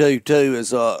go to, too,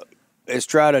 is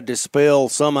try to dispel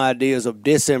some ideas of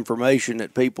disinformation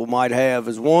that people might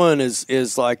have. One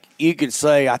is like you could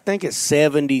say, I think it's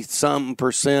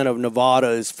 70-something% of Nevada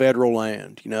is federal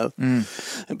land, and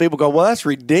people go, well, that's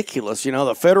ridiculous.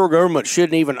 The federal government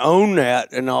shouldn't even own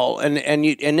that and all. And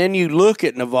then you look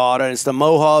at Nevada, and it's the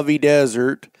Mojave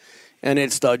Desert, and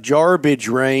it's the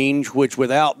Jarbidge Range, which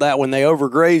without that, when they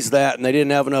overgrazed that and they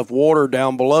didn't have enough water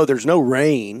down below, there's no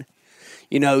rain.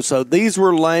 So these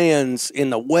were lands in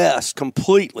the West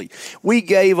completely. We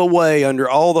gave away under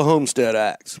all the Homestead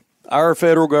Acts. Our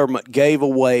federal government gave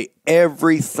away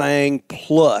everything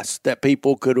plus that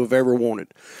people could have ever wanted.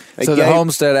 The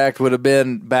Homestead Act would have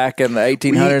been back in the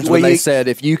 1800s when they said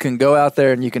if you can go out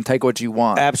there and you can take what you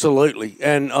want. Absolutely.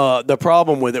 And the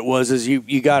problem with it was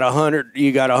you got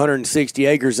 160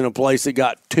 acres in a place that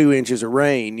got 2 inches of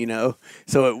rain,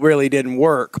 so it really didn't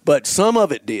work. But some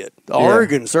of it did.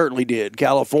 Oregon certainly did.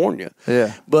 California.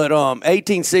 Yeah. But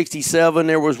 1867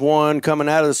 there was one coming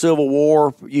out of the Civil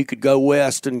War. You could go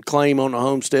west and claim on a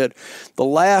homestead. The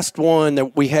last one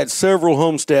that we had several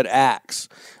Homestead Acts.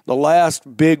 The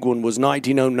last big one was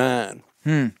 1909.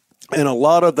 And a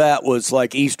lot of that was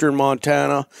like eastern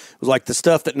Montana. It was like the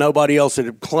stuff that nobody else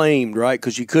had claimed, right?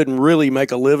 Because you couldn't really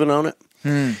make a living on it.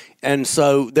 And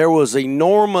so there was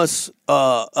enormous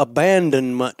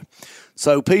abandonment.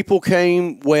 So people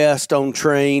came west on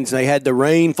trains. They had the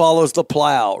rain follows the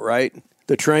plow, right?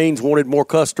 The trains wanted more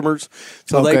customers.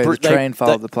 So the train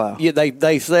followed the plow. Yeah,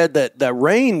 they said that the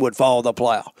rain would follow the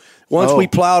plow. Once we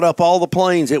plowed up all the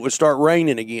plains, it would start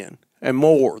raining again and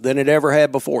more than it ever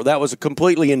had before. That was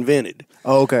completely invented.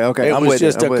 Oh, okay. It was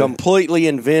just a completely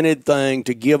invented thing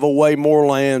to give away more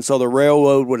land so the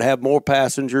railroad would have more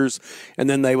passengers and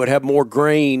then they would have more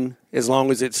grain as long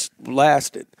as it's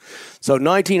lasted. So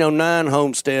 1909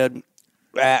 Homestead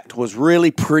Act was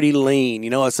really pretty lean.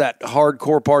 It's that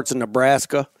hardcore parts of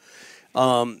Nebraska.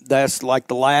 That's like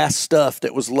the last stuff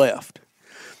that was left.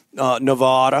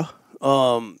 Nevada.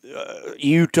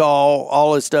 Utah,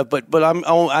 all this stuff, but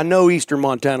I know eastern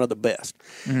Montana the best.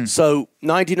 So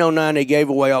 1909, they gave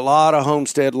away a lot of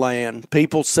homestead land.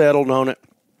 People settled on it.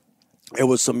 There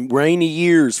was some rainy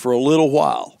years for a little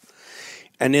while.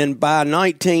 And then by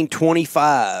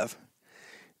 1925,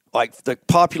 like the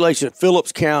population of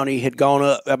Phillips County had gone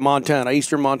up at Montana,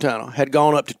 eastern Montana, had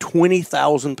gone up to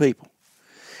 20,000 people.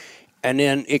 And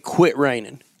then it quit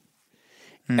raining.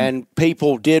 And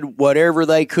people did whatever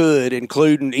they could,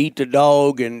 including eat the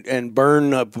dog and burn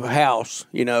the house,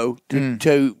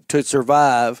 to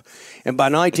survive. And by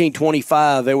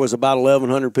 1925, there was about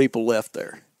 1,100 people left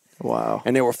there. Wow.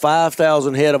 And there were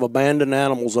 5,000 head of abandoned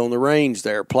animals on the range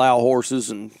there, plow horses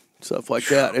and stuff like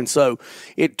that. And so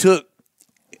it took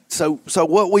 – so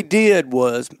what we did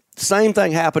was – same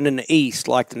thing happened in the east,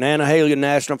 like the Nantahala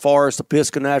National Forest, the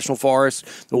Pisgah National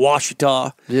Forest, the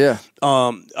Ouachita,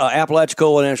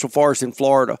 Apalachicola National Forest in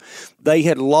Florida. They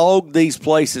had logged these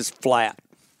places flat.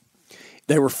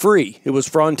 They were free. It was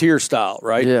frontier style,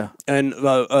 right? Yeah. And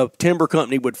a timber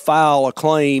company would file a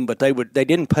claim, but they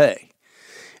didn't pay.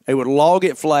 They would log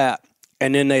it flat,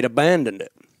 and then they'd abandon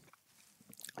it.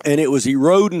 And it was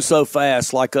eroding so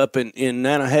fast, like up in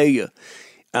Nantahala.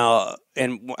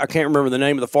 And I can't remember the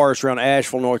name of the forest around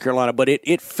Asheville, North Carolina, but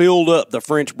it filled up the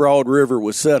French Broad River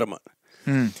with sediment.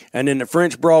 And then the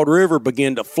French Broad River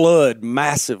began to flood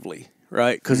massively,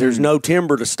 right? Because there's no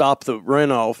timber to stop the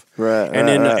runoff. Right.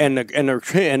 And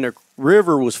the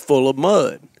river was full of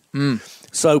mud.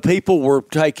 So people were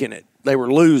taking it. They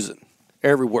were losing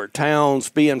everywhere. Towns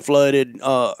being flooded.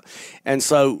 And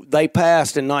so they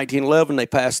passed in 1911, they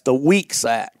passed the Weeks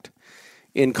Act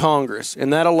in Congress,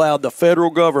 and that allowed the federal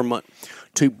government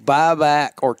to buy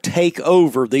back or take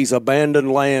over these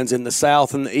abandoned lands in the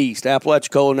south and the east.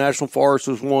 Apalachicola National Forest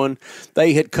was one.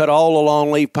 They had cut all the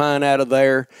longleaf pine out of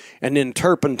there and then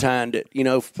turpentined it,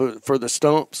 for the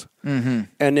stumps, and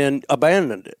then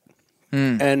abandoned it.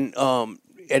 And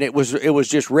it was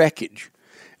just wreckage.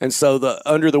 And so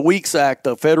under the Weeks Act,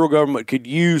 the federal government could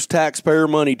use taxpayer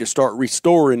money to start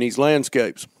restoring these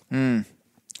landscapes.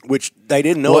 Which they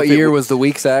didn't know. What year was the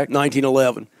Weeks Act?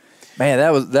 1911. Man,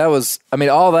 that was. I mean,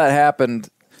 all that happened.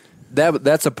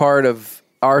 That's a part of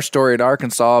our story in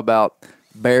Arkansas about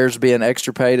bears being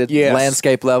extirpated. Yes.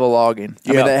 Landscape level logging.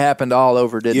 I mean, that happened all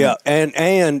over, didn't it? Yeah,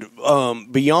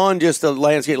 and beyond just the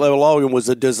landscape level logging was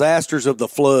the disasters of the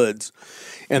floods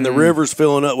and the rivers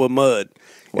filling up with mud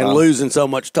and losing so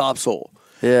much topsoil.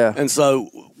 Yeah. And so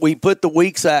we put the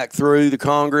Weeks Act through the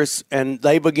Congress, and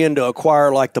they began to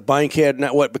acquire like the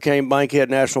what became Bankhead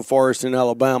National Forest in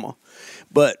Alabama.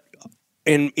 But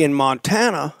in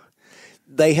Montana,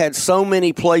 they had so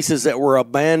many places that were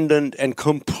abandoned and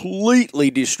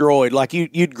completely destroyed. Like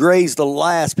you'd graze the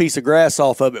last piece of grass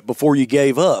off of it before you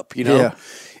gave up, Yeah.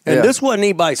 And this wasn't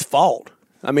anybody's fault.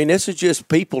 I mean, this is just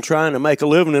people trying to make a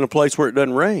living in a place where it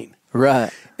doesn't rain.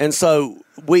 Right. And so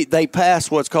they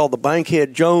passed what's called the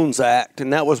Bankhead-Jones Act,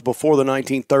 and that was before the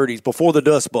 1930s, before the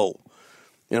Dust Bowl.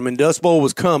 I mean, Dust Bowl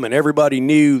was coming. Everybody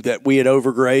knew that we had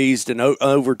overgrazed and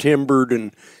over-timbered,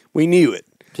 and we knew it.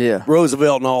 Yeah.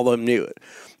 Roosevelt and all of them knew it.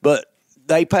 But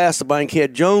they passed the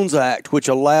Bankhead-Jones Act, which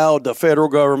allowed the federal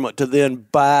government to then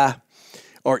buy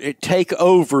or take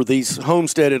over these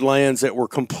homesteaded lands that were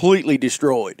completely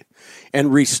destroyed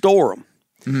and restore them.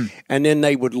 And then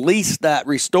they would lease that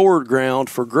restored ground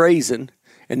for grazing,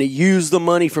 and they use the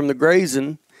money from the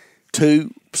grazing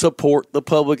to support the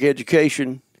public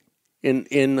education in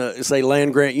say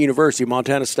Land Grant University,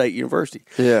 Montana State University.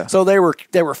 Yeah. So they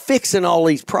were fixing all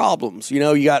these problems.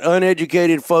 You got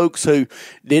uneducated folks who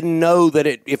didn't know that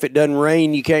if it doesn't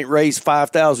rain, you can't raise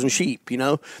 5,000 sheep.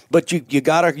 But you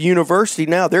got a university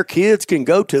now; their kids can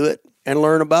go to it and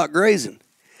learn about grazing.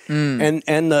 And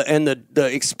the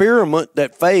experiment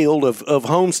that failed of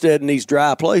homesteading these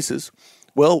dry places,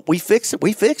 well, we fixed it.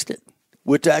 We fixed it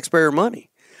with taxpayer money.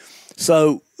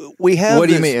 So we have. What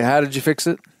do you mean? How did you fix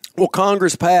it? Well,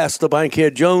 Congress passed the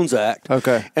Bankhead-Jones Act.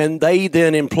 Okay. And they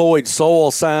then employed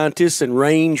soil scientists and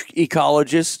range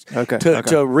ecologists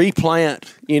to replant,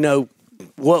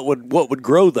 what would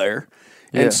grow there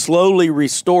and slowly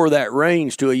restore that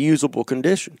range to a usable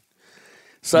condition.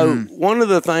 So one of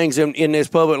the things in this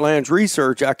public lands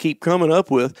research I keep coming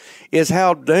up with is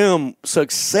how damn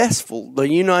successful the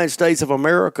United States of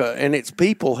America and its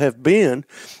people have been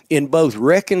in both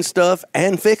wrecking stuff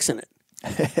and fixing it.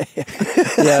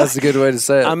 Yeah, that's a good way to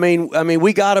say it. I mean,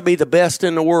 we got to be the best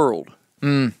in the world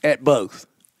at both,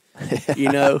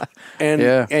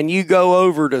 and you go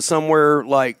over to somewhere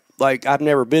like I've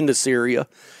never been to Syria,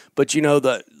 but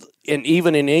and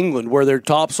even in England where their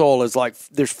topsoil is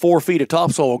there's 4 feet of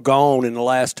topsoil gone in the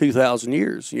last 2,000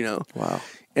 years, Wow.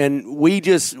 And we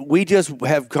just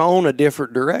have gone a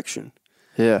different direction.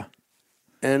 Yeah.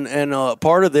 And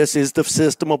part of this is the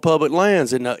system of public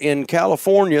lands. In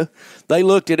California, they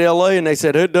looked at L.A. and they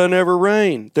said, it doesn't ever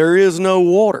rain. There is no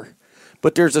water.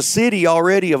 But there's a city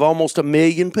already of almost 1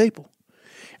 million people.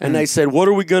 And they said, what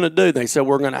are we going to do? They said,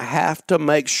 we're going to have to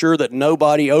make sure that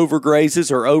nobody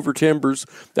overgrazes or overtimbers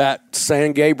that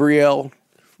San Gabriel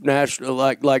national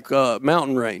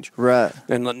mountain range. Right.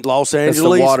 And Los It's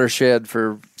Angeles. the watershed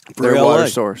for their LA. water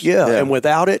source. Yeah, and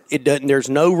without it, it doesn't. There's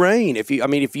no rain. If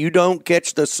you don't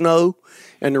catch the snow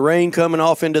and the rain coming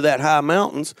off into that high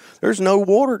mountains, there's no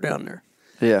water down there.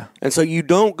 Yeah. And so you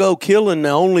don't go killing the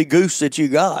only goose that you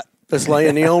got that's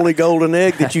laying the only golden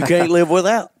egg that you can't live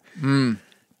without.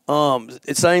 The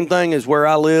same thing as where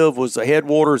I live was the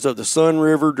headwaters of the Sun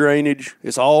River drainage.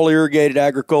 It's all irrigated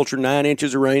agriculture, 9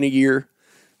 inches of rain a year.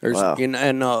 There's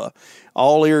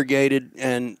all irrigated,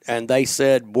 and they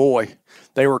said, boy,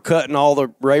 they were cutting all the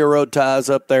railroad ties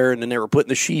up there, and then they were putting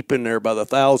the sheep in there by the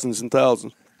thousands and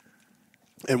thousands.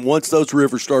 And once those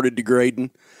rivers started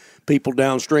degrading, people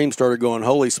downstream started going,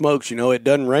 holy smokes, it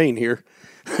doesn't rain here.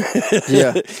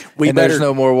 Yeah. There's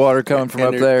no more water coming from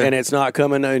up there. And it's not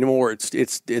coming anymore.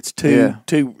 It's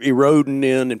too eroding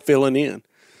in and filling in.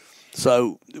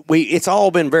 So it's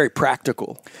all been very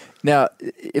practical. Now,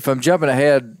 if I'm jumping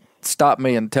ahead, stop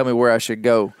me and tell me where I should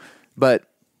go. But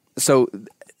so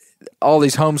all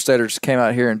these homesteaders came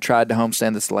out here and tried to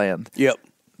homestead this land. Yep.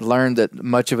 Learned that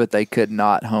much of it they could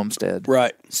not homestead.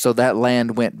 Right. So that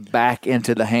land went back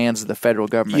into the hands of the federal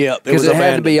government. Yeah. Because it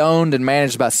had to be owned and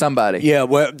managed by somebody. Yeah.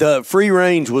 Well, the free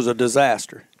range was a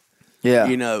disaster. Yeah.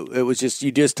 It was just,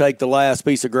 you just take the last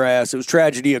piece of grass. It was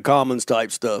tragedy of commons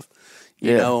type stuff,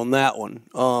 you know, on that one.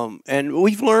 And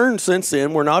we've learned since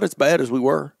then we're not as bad as we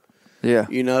were. Yeah.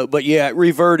 But it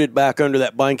reverted back under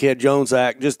that Bankhead-Jones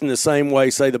Act, just in the same way,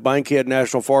 say, the Bankhead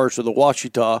National Forest or the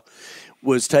Ouachita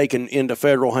was taken into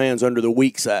federal hands under the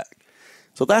Weeks Act.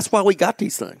 So that's why we got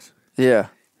these things. Yeah.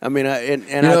 I mean, I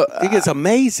think it's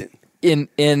amazing.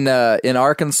 In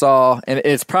Arkansas, and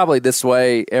it's probably this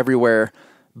way everywhere,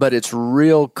 but it's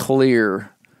real clear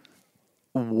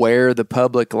where the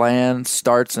public land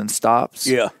starts and stops.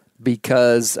 Yeah.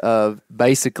 Because of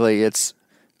basically it's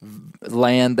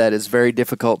land that is very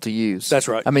difficult to use. That's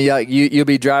right. I mean, you'll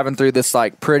be driving through this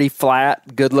pretty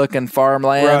flat, good-looking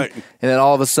farmland, right, and then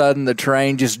all of a sudden the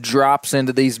terrain just drops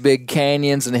into these big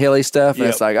canyons and hilly stuff, and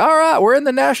it's like, all right, we're in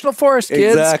the national forest,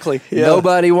 kids. Exactly. Yeah.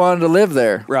 Nobody wanted to live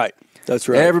there. Right. That's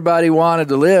right. Everybody wanted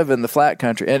to live in the flat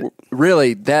country, and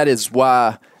really, that is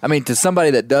why. I mean, to somebody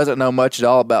that doesn't know much at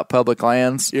all about public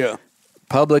lands,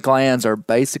 public lands are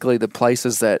basically the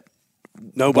places that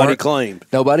Nobody claimed.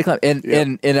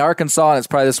 And in Arkansas, and it's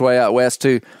probably this way out west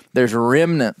too, there's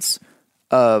remnants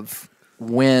of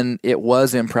when it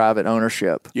was in private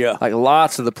ownership. Yeah. Like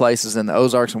lots of the places in the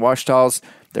Ozarks and Ouachitas,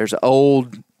 there's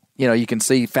old, you can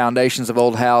see foundations of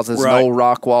old houses and old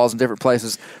rock walls and different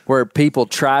places where people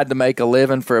tried to make a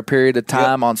living for a period of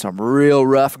time on some real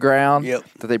rough ground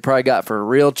that they probably got for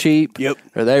real cheap. Yep.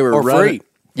 Or they were free.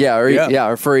 Yeah,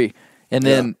 or free. And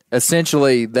then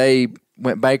essentially they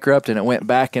went bankrupt and it went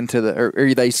back into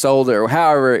or they sold it or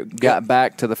however it got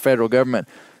back to the federal government.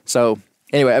 So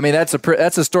anyway, I mean that's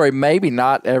a story maybe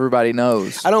not everybody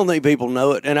knows. I don't think people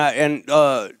know it, and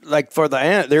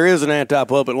there is an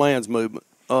anti-public lands movement,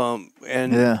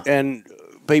 and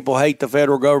people hate the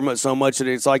federal government so much that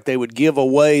it's like they would give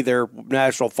away their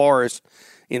national forest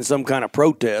in some kind of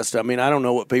protest. I mean, I don't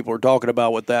know what people are talking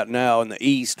about with that now in the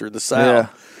East or the South. Yeah.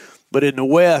 But in the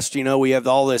West, we have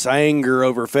all this anger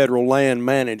over federal land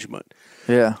management.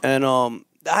 Yeah. And,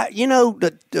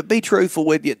 to be truthful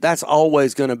with you, that's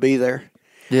always going to be there.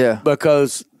 Yeah.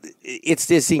 Because it's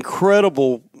this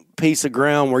incredible piece of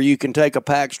ground where you can take a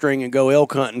pack string and go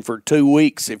elk hunting for 2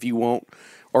 weeks if you want,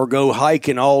 or go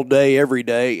hiking all day, every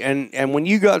day. And when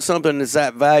you got something that's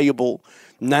that valuable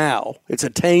now, it's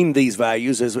attained these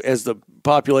values as the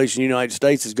population of the United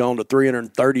States has gone to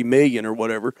 330 million or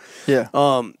whatever. Yeah.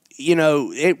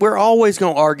 We're always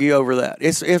going to argue over that.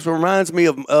 It reminds me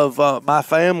of my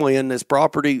family and this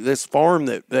property, this farm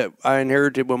that I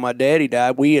inherited when my daddy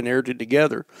died. We inherited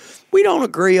together. We don't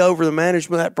agree over the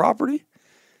management of that property.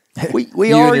 We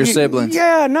you argue, and your siblings.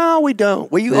 Yeah, no, we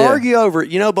don't. We argue over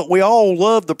it, but we all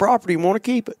love the property and want to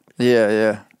keep it.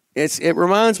 Yeah. It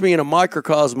reminds me in a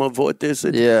microcosm of what this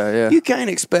is. Yeah. You can't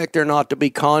expect there not to be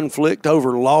conflict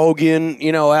over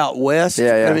logging, out west.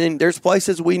 Yeah. I mean, there's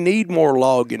places we need more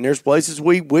logging. There's places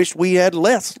we wish we had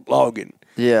less logging.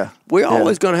 Yeah. We're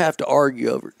always going to have to argue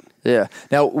over it. Yeah.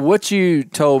 Now, what you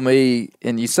told me,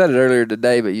 and you said it earlier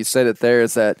today, but you said it there,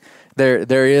 is that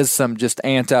there is some just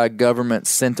anti-government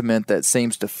sentiment that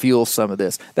seems to fuel some of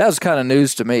this. That was kind of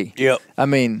news to me. Yep. I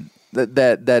mean,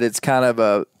 that it's kind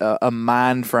of a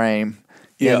mind frame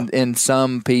in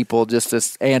some people, just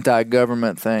this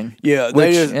anti-government thing. Yeah,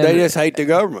 they just hate the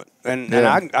government, and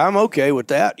I'm okay with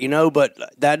that, But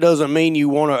that doesn't mean you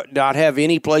want to not have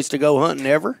any place to go hunting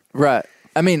ever. Right.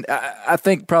 I mean, I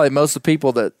think probably most of the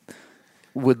people that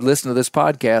would listen to this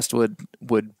podcast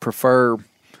would prefer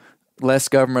less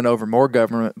government over more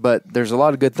government, but there's a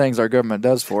lot of good things our government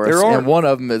does for us, and one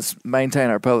of them is maintain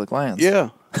our public lands. Yeah,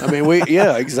 I mean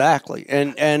exactly,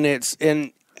 and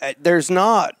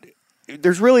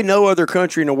there's really no other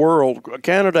country in the world.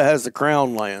 Canada has the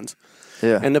Crown lands,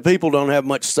 and the people don't have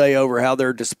much say over how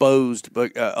they're disposed,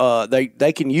 but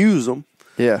they can use them.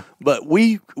 Yeah, but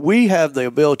we have the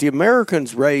ability.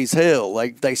 Americans raise hell,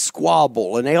 like they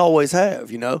squabble, and they always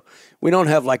have. We don't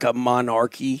have like a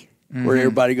monarchy where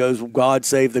everybody goes, "God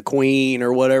save the Queen"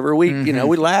 or whatever. We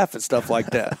we laugh at stuff like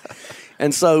that,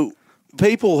 and so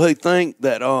people who think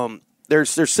that there's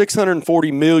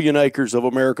 640 million acres of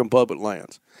American public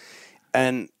lands.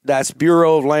 And that's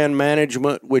Bureau of Land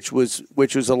Management, which was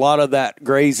a lot of that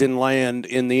grazing land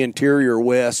in the interior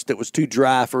West that was too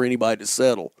dry for anybody to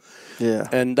settle. Yeah.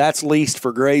 And that's leased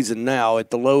for grazing now at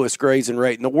the lowest grazing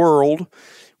rate in the world,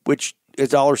 which is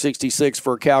 $1.66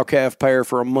 for a cow-calf pair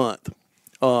for a month.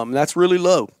 That's really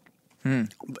low.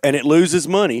 And it loses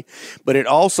money, but it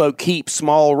also keeps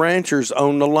small ranchers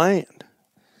on the land.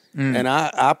 And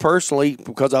I personally,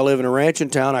 because I live in a ranching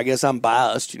town, I guess I'm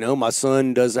biased. My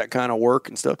son does that kind of work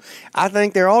and stuff. I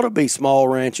think there ought to be small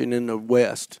ranching in the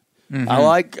West. I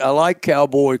like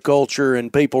cowboy culture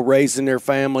and people raising their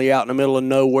family out in the middle of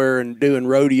nowhere and doing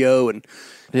rodeo and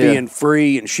being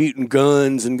free and shooting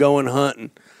guns and going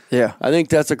hunting. Yeah, I think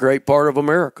that's a great part of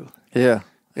America. Yeah.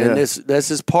 And this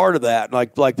is part of that.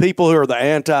 Like people who are the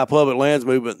anti-public lands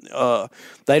movement,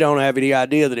 they don't have any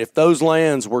idea that if those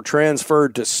lands were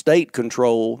transferred to state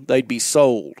control, they'd be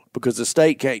sold because the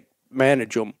state can't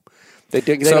manage them. They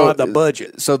don't have the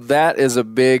budget. So that is a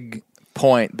big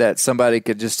point that somebody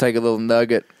could just take a little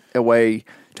nugget away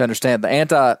to understand. The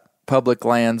anti-public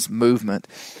lands movement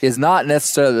is not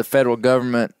necessarily the federal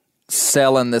government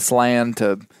selling this land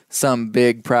to some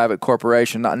big private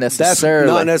corporation. Not necessarily.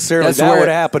 That's not necessarily. That would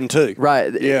happen too.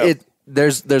 Right. Yeah.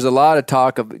 There's a lot of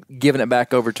talk of giving it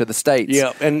back over to the states.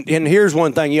 Yeah. And here's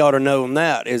one thing you ought to know on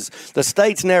that is the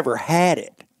states never had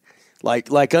it.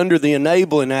 Like under the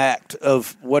Enabling Act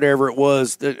of whatever it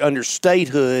was, under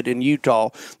statehood in Utah,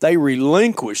 they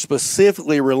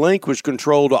specifically relinquished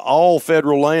control to all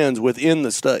federal lands within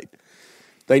the state.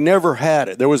 They never had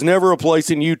it. There was never a place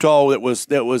in Utah that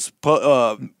was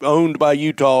owned by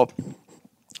Utah,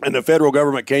 and the federal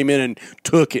government came in and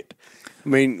took it. I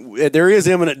mean, there is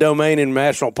eminent domain in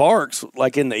national parks,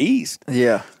 like in the East.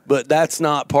 Yeah. But that's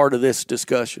not part of this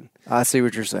discussion. I see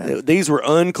what you're saying. These were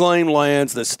unclaimed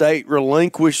lands. The state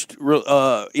relinquished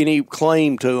any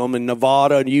claim to them in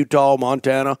Nevada, Utah,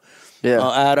 Montana,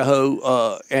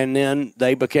 Idaho, and then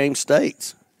they became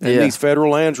states. And these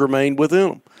federal lands remained within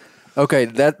them. Okay,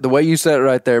 the way you said it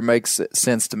right there makes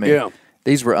sense to me. Yeah.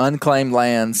 These were unclaimed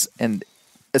lands, and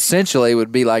essentially it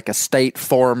would be like a state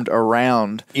formed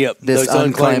around this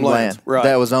unclaimed land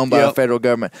that was owned by the federal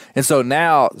government. And so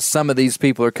now some of these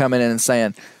people are coming in and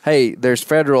saying, hey, there's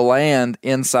federal land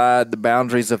inside the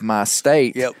boundaries of my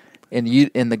state, and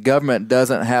the government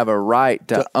doesn't have a right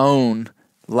to own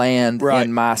land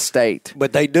in my state.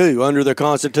 But they do under the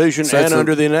Constitution and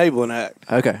under the Enabling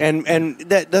Act. Okay. And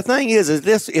the thing is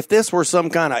this: if this were some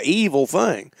kind of evil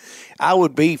thing, I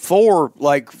would be for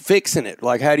fixing it.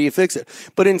 Like, how do you fix it?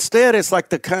 But instead, it's like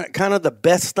the kind of the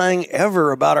best thing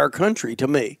ever about our country to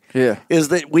me. Yeah. Is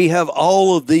that we have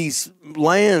all of these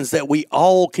lands that we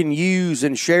all can use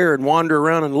and share and wander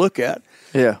around and look at.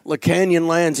 Yeah, like canyon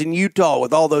lands in Utah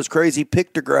with all those crazy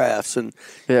pictographs, and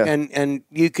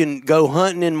you can go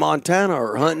hunting in Montana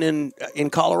or hunting in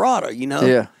Colorado.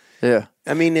 Yeah.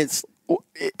 I mean, it's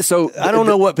so I don't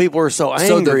know what people are so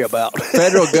angry about.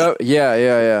 Federal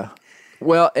yeah.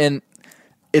 Well, and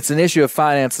it's an issue of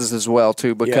finances as well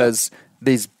too, because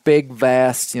these big,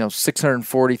 vast,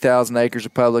 640,000 acres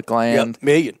of public land,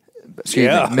 million.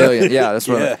 Yeah, that's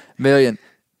what million.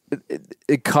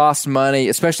 It costs money,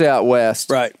 especially out west.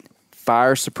 Right.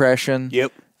 Fire suppression.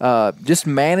 Yep. Just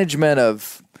management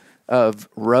of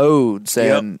roads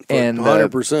and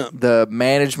 100%. The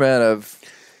management of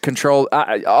control,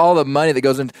 all the money that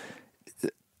goes into.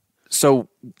 So,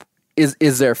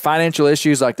 is there financial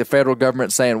issues like the federal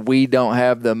government saying we don't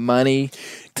have the money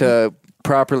to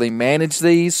properly manage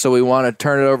these, so we want to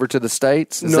turn it over to the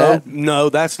states? No,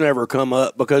 that's never come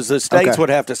up because the states would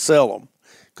have to sell them.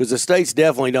 because the states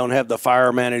definitely don't have the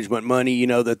fire management money,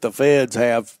 that the feds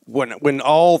have. When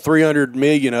all 300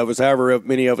 million of us, however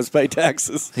many of us pay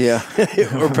taxes,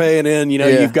 we're paying in.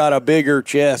 You've got a bigger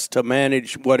chest to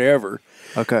manage whatever.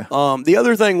 Okay. The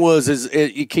other thing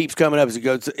it keeps coming up as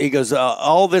he goes,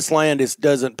 all this land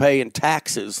doesn't pay in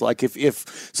taxes. Like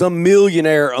if some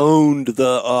millionaire owned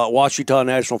the Ouachita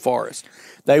National Forest,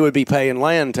 they would be paying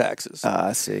land taxes.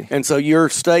 I see. And so your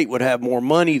state would have more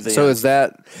money then. So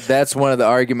that's one of the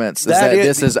arguments,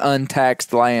 this is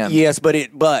untaxed land. Yes, but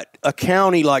a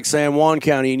county like San Juan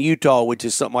County in Utah, which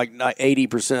is something like 80%,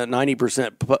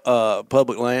 90%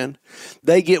 public land,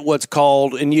 they get what's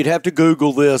called, and you'd have to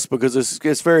Google this because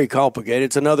it's very complicated.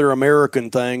 It's another American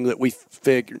thing that we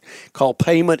figured called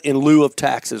payment in lieu of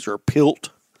taxes, or PILT.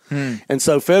 And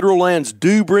so federal lands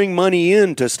do bring money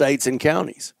into states and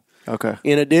counties. Okay.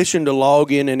 In addition to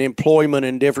logging and employment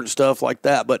and different stuff like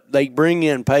that, but they bring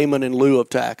in payment in lieu of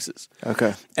taxes.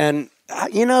 Okay. And,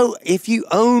 if you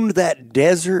owned that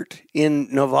desert in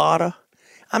Nevada,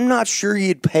 I'm not sure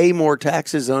you'd pay more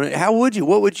taxes on it. How would you?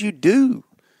 What would you do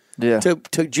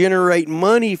to generate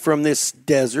money from this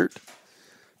desert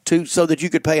so that you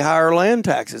could pay higher land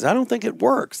taxes? I don't think it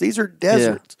works. These are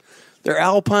deserts. Yeah. They're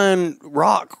alpine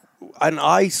rock and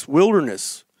ice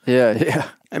wilderness. Yeah.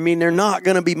 I mean, they're not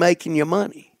going to be making you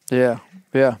money. Yeah.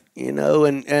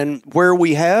 And where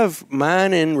we have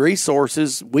mining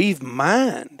resources, we've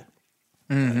mined.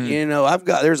 Mm-hmm.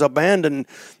 There's abandoned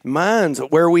mines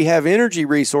where we have energy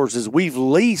resources. We've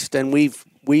leased and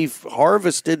we've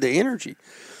harvested the energy.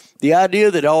 The idea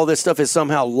that all this stuff is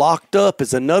somehow locked up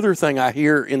is another thing I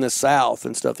hear in the South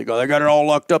and stuff. They go, they got it all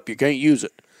locked up. You can't use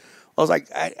it. I was like,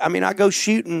 I go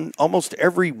shooting almost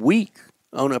every week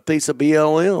on a piece of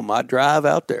BLM. I drive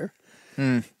out there.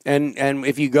 And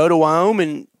if you go to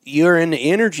Wyoming, you're in the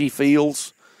energy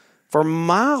fields for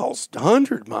miles,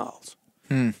 100 miles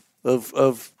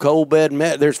of coal bed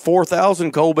methane. There's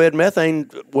 4,000 coal bed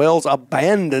methane wells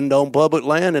abandoned on public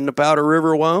land in the Powder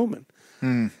River, Wyoming,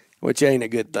 which ain't a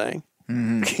good thing.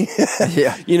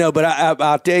 Yeah. But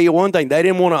I'll tell you one thing. They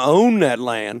didn't want to own that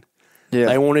land. Yeah.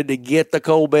 They wanted to get the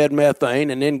coal bed methane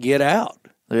and then get out.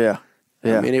 Yeah.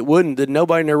 Yeah. I mean,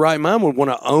 nobody in their right mind would want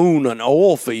to own an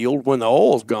oil field when the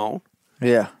oil's gone.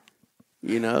 Yeah.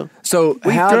 So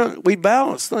we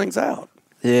balance things out.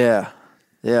 Yeah.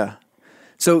 Yeah.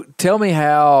 So tell me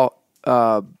how,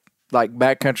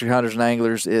 Backcountry Hunters and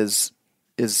Anglers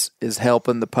is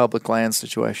helping the public land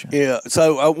situation. Yeah.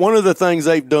 So one of the things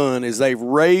they've done is they've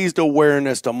raised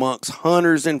awareness amongst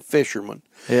hunters and fishermen.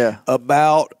 Yeah.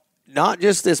 About not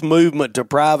just this movement to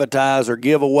privatize or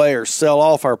give away or sell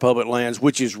off our public lands,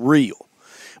 which is real,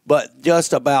 but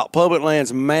just about public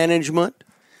lands management,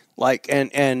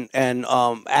 and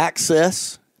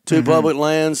access to public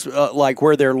lands, like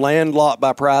where they're landlocked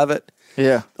by private.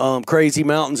 Yeah. Crazy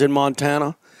Mountains in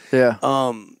Montana. Yeah.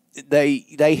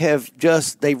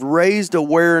 They've raised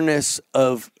awareness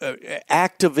of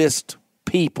activist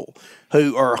people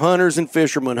who are hunters and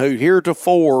fishermen who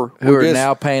heretofore are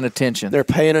now paying attention. They're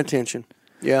paying attention.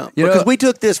 Yeah. Because we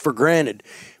took this for granted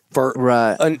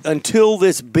until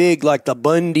this big, like the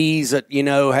Bundys that,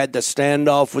 had the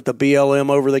standoff with the BLM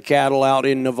over the cattle out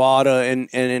in Nevada and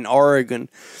in Oregon.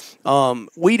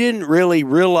 We didn't really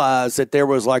realize that there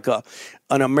was like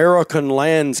an American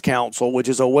Lands Council, which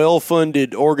is a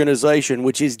well-funded organization,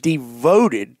 which is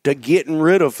devoted to getting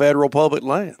rid of federal public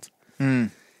lands.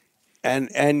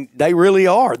 And they really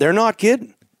are. They're not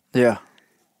kidding. Yeah.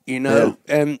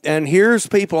 And here's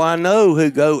people I know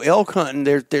who go elk hunting.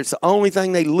 There's the only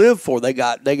thing they live for. You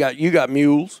got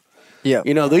mules. Yeah.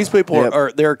 These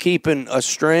people they're keeping a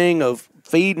string of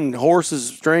feeding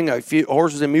horses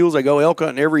and mules. They go elk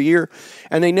hunting every year,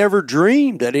 and they never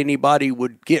dreamed that anybody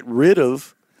would get rid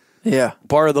of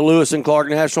part of the Lewis and Clark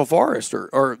National Forest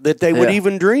or that they would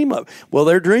even dream of. Well,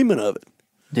 they're dreaming of it.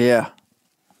 Yeah.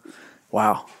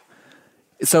 Wow.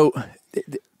 So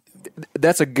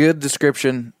that's a good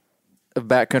description of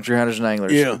Backcountry Hunters and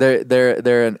Anglers. Yeah.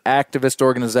 They're an activist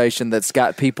organization that's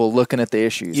got people looking at the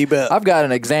issues. You bet. I've got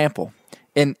an example.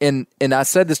 And I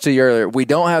said this to you earlier. We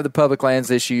don't have the public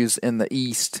lands issues in the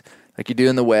East like you do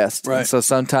in the West. Right. And so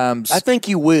sometimes I think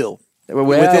you will. Well,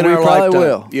 within we our probably lifetime.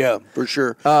 will. Yeah, for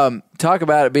sure. Talk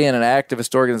about it being an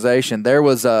activist organization. There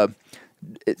was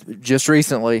just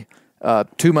recently,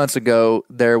 2 months ago,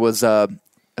 there was a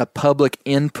public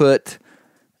input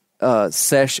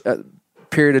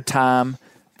period of time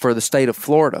for the state of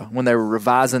Florida when they were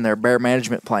revising their bear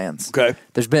management plans. Okay.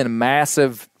 There's been a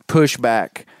massive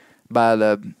pushback by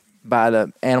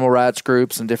the animal rights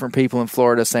groups and different people in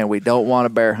Florida saying we don't want a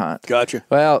bear hunt. Gotcha.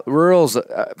 Well,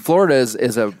 Florida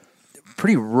is a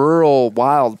pretty rural,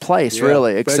 wild place, Yeah,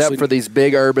 really, except especially- for these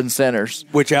big urban centers.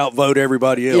 Which outvote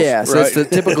everybody else. Yeah, so right? it's the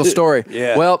typical story.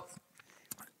 Yeah. Well,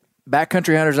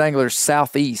 Backcountry Hunters Anglers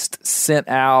Southeast sent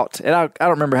out, and I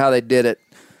don't remember how they did it.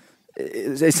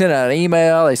 They sent out an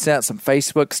email, they sent out some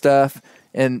Facebook stuff,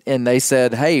 and they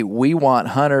said, hey, we want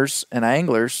hunters and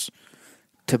anglers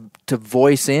to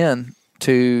voice in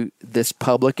to this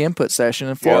public input session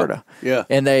in Florida. Yeah.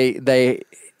 And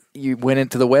you went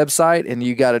into the website and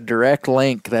you got a direct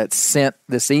link that sent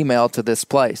this email to this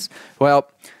place. Well,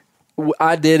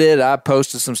 I did it. I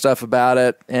posted some stuff about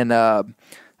it, and a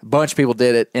bunch of people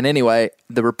did it. And anyway,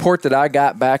 the report that I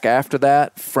got back after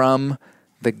that from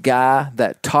the guy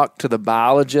that talked to the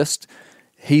biologist,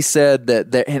 he said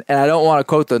that and I don't want to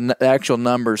quote the actual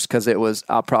numbers because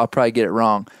I'll probably get it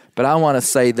wrong, but I want to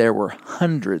say there were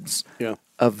hundreds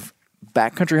of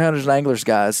backcountry hunters and anglers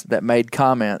guys that made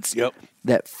comments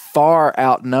that far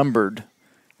outnumbered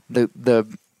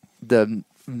the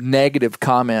negative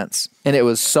comments, and it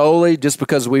was solely just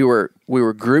because we were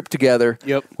grouped together.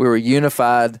 We were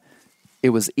unified. It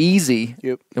was easy,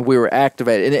 and we were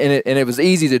activated, and it was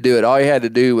easy to do it. All you had to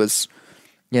do was,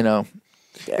 go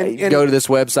to this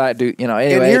website.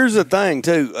 Anyway. And here's the thing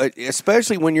too,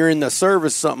 especially when you're in the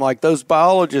service, something like those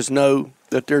biologists know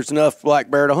that there's enough black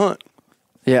bear to hunt.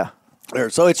 Yeah.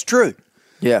 So it's true.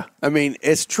 Yeah. I mean,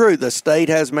 it's true. The state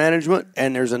has management,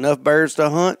 and there's enough bears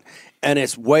to hunt, and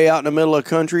it's way out in the middle of the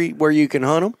country where you can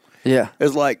hunt them. Yeah.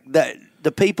 It's like that.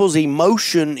 The people's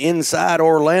emotion inside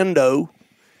Orlando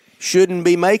shouldn't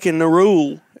be making the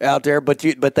rule out there, but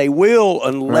they will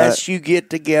unless you get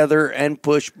together and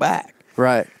push back.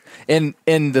 Right. And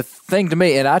the thing to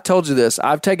me, and I told you this,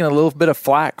 I've taken a little bit of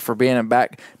flack for being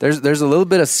back. There's a little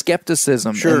bit of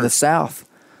skepticism in the South,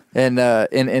 and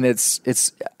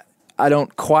it's I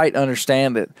don't quite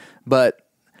understand it, but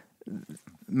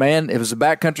man, it was the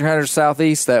Backcountry Hunters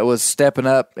Southeast that was stepping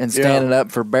up and standing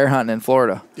up for bear hunting in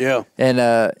Florida. Yeah. And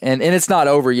it's not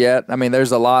over yet. I mean,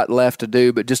 there's a lot left to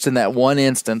do, but just in that one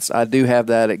instance, I do have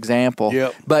that example.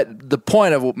 Yep. But the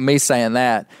point of me saying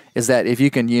that is that if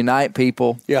you can unite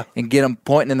people and get them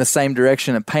pointing in the same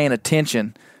direction and paying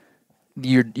attention,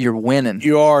 you're winning.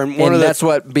 You are, and that's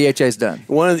what BHA's done.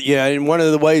 And one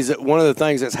of the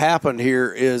things that's happened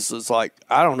here is it's like,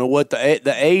 I don't know what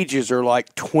the ages are,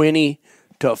 like 20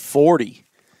 to 40.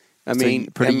 I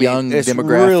mean, pretty young it's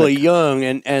demographic. Really young,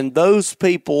 and those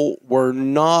people were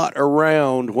not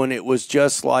around when it was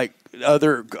just like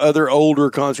other older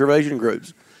conservation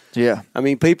groups. Yeah. I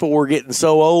mean, people were getting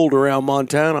so old around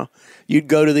Montana. You'd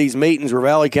go to these meetings where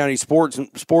Valley County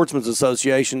Sportsmen's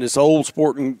Association, this old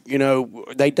sporting,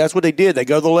 that's what they did. They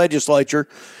go to the legislature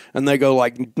and they go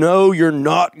like, no, you're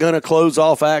not going to close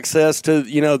off access to,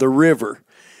 the river,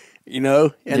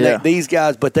 and these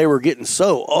guys, but they were getting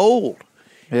so old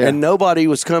and nobody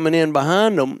was coming in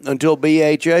behind them until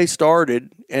BHA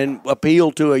started and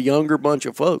appealed to a younger bunch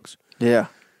of folks. Yeah.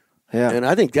 Yeah. And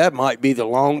I think that might be the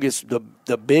longest,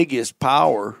 the biggest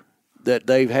power that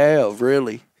they have,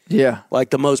 really. Yeah. Like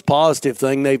the most positive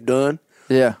thing they've done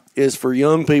is for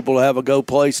young people to have a go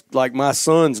place. Like my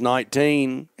son's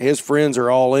 19, his friends are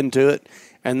all into it,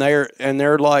 and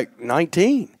they're like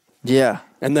 19. Yeah.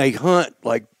 And they hunt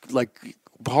like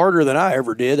harder than I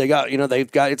ever did. They got,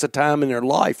 it's a time in their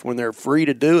life when they're free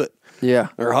to do it. Yeah.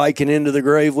 They're hiking into the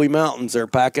Gravely Mountains. They're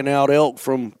packing out elk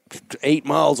from 8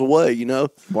 miles away,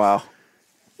 Wow.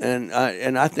 And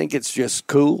I think it's just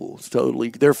cool. It's totally,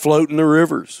 they're floating the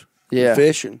rivers. Yeah.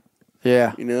 Fishing.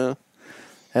 Yeah.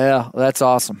 Yeah, that's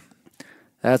awesome.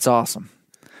 That's awesome.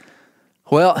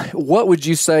 Well, what would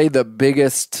you say the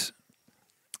biggest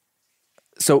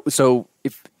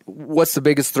what's the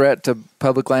biggest threat to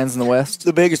public lands in the West?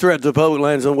 The biggest threat to the public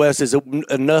lands in the West is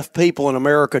enough people in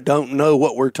America don't know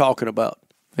what we're talking about.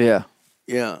 Yeah.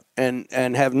 Yeah, and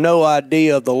have no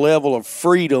idea of the level of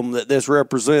freedom that this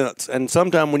represents. And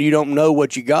sometimes when you don't know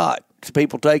what you got,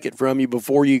 people take it from you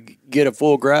before you get a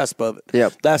full grasp of it.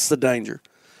 Yep. That's the danger.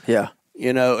 Yeah.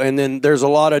 And then there's a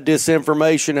lot of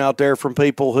disinformation out there from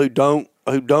people who don't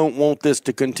want this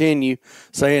to continue,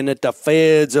 saying that the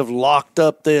feds have locked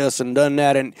up this and done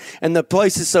that. And the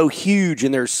place is so huge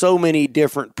and there's so many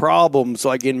different problems,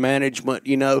 like in management,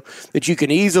 that you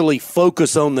can easily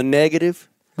focus on the negative.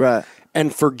 Right.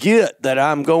 And forget that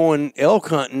I'm going elk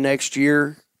hunting next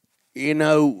year,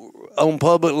 on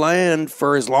public land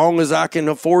for as long as I can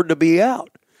afford to be out.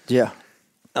 Yeah.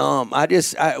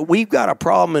 We've got a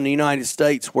problem in the United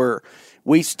States where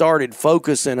we started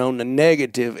focusing on the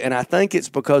negative, and I think it's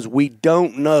because we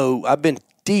don't know. I've been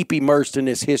deep immersed in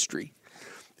this history,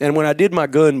 And when I did my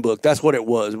gun book, that's what it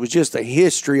was. It was just a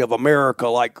history of America,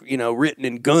 like, written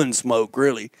in gun smoke,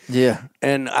 really. Yeah.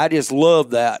 And I just love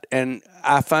that. And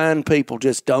I find people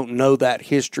just don't know that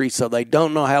history, so they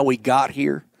don't know how we got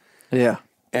here. Yeah.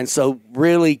 And so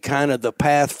really kind of the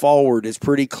path forward is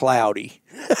pretty cloudy.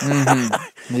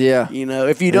 Mm-hmm. Yeah.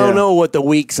 If you don't know what the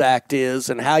Weeks Act is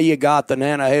and how you got the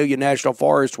Nantahala National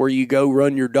Forest where you go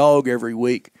run your dog every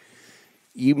week,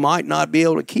 you might not be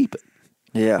able to keep it.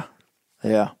 Yeah.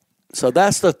 Yeah. So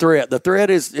that's the threat. The threat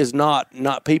is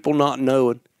not people not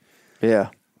knowing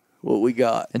what we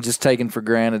got. And just taking for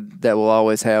granted that we'll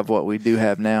always have what we do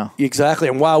have now. Exactly.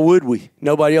 And why would we?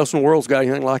 Nobody else in the world's got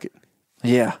anything like it.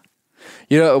 Yeah.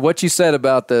 What you said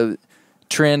about the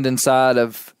trend inside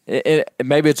of it,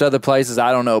 maybe it's other places,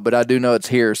 I don't know, but I do know it's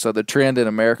here. So the trend in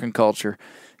American culture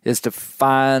is to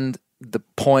find the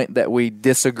point that we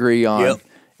disagree on. Yep.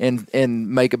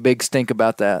 And make a big stink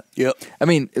about that. Yep. I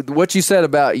mean, what you said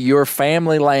about your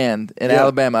family land in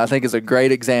Alabama, I think is a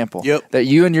great example. Yep. That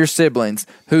you and your siblings,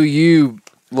 who you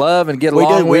love and get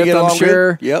along with, I'm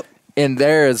sure. Yep. And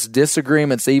there is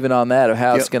disagreements even on that of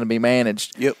how it's going to be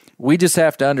managed. Yep. We just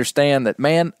have to understand that,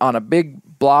 man, on a big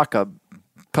block of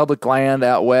public land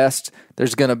out west,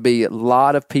 there's going to be a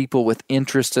lot of people with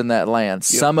interest in that land.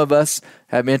 Yep. Some of us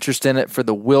have interest in it for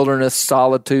the wilderness,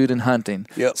 solitude, and hunting.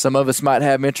 Yep. Some of us might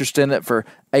have interest in it for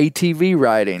ATV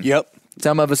riding. Yep.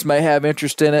 Some of us may have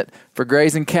interest in it for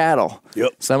grazing cattle.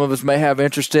 Yep. Some of us may have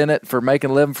interest in it for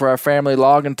making a living for our family,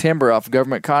 logging timber off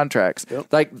government contracts. Yep.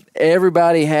 Like,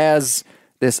 everybody has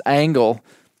this angle,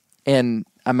 and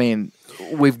I mean,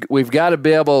 we've got to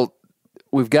be able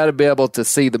to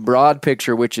see the broad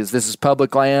picture, which is this is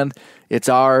public land. It's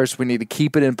ours. We need to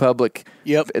keep it in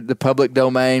the public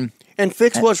domain. And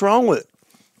fix what's wrong with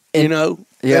it,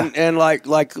 Yeah. And like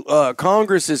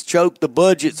Congress has choked the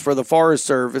budgets for the Forest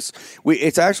Service.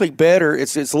 It's actually better.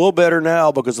 It's a little better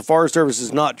now because the Forest Service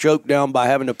is not choked down by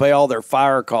having to pay all their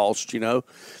fire costs,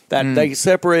 That they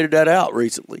separated that out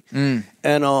recently.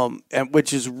 And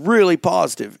which is really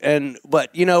positive. But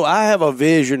I have a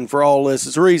vision for all this.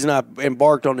 It's the reason I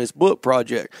embarked on this book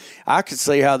project. I could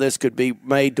see how this could be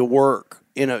made to work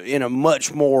in a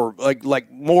much more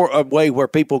more a way where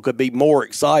people could be more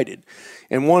excited.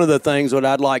 And one of the things that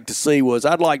I'd like to see was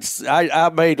I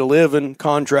made a living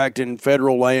contracting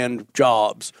federal land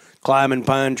jobs, climbing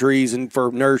pine trees and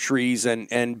for nurseries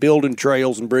and building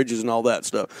trails and bridges and all that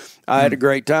stuff. I had a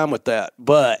great time with that.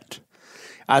 But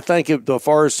I think if the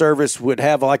Forest Service would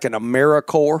have like an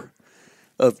AmeriCorps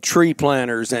of tree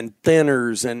planters and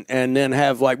thinners and then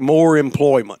have like more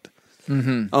employment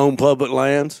on public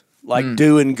lands, like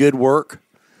doing good work.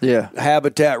 Yeah.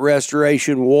 Habitat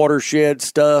restoration, watershed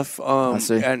stuff. I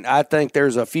see. And I think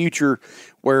there's a future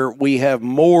where we have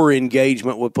more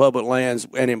engagement with public lands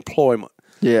and employment.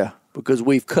 Yeah. Because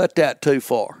we've cut that too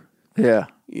far. Yeah.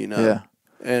 Yeah.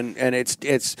 And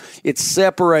it's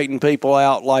separating people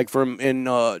out like from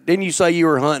didn't you say you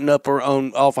were hunting up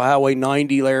off of Highway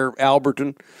 90 there,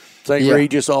 Alberton, St.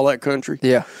 Regis, all that country?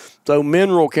 Yeah. So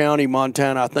Mineral County,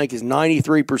 Montana, I think is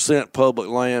 93% public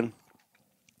land.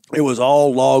 It was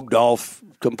all logged off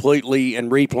completely and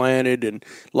replanted and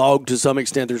logged to some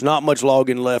extent. There's not much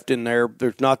logging left in there.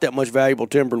 There's not that much valuable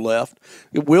timber left.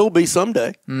 It will be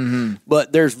someday,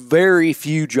 but there's very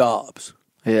few jobs.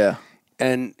 Yeah.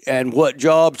 And what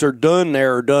jobs are done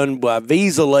there are done by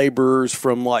visa laborers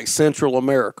from like Central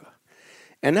America.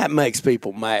 And that makes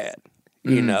people mad.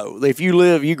 If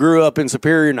you grew up in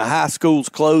Superior and the high school's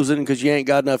closing because you ain't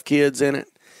got enough kids in it.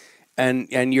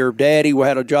 And your daddy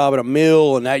had a job at a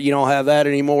mill and that you don't have that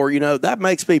anymore, that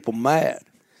makes people mad.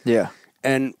 Yeah.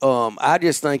 And I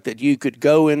just think that you could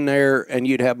go in there and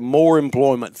you'd have more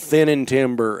employment thinning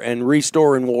timber and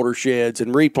restoring watersheds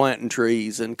and replanting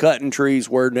trees and cutting trees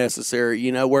where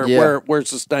necessary, where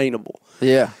sustainable.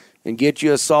 Yeah. And get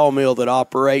you a sawmill that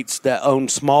operates that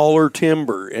owns smaller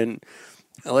timber and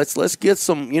let's get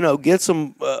some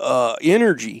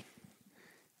energy.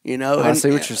 I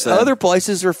see what you're saying. Other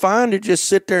places are fine to just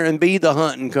sit there and be the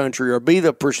hunting country or be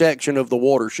the protection of the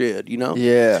watershed,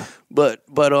 Yeah. But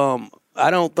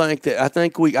I don't think that. I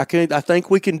think we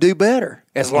can do better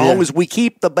as long as we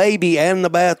keep the baby and the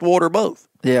bathwater both.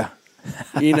 Yeah.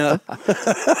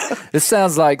 This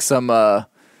sounds like some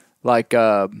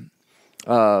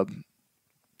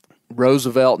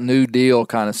Roosevelt New Deal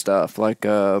kind of stuff, like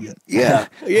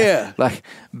like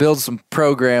build some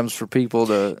programs for people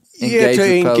to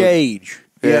engage.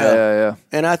 Yeah.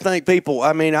 And I think people.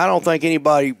 I mean, I don't think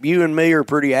anybody. You and me are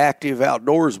pretty active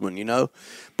outdoorsmen,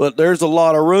 but there's a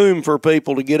lot of room for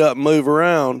people to get up and move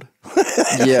around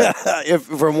Yeah. If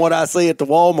from what I see at the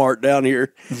Walmart down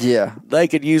here, Yeah. they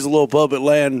could use a little public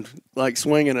land, like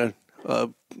swinging a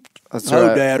That's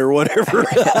Hodad or whatever.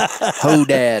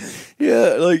 Hodad.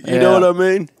 Yeah, like you know what I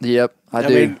mean. Yep, I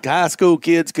do. mean, high school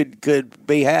kids could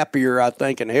be happier, I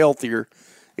think, and healthier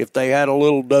if they had a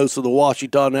little dose of the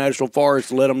Ouachita National Forest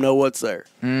to let them know what's there.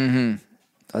 Mm-hmm.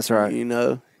 That's right. You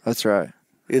know, That's right.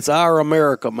 it's our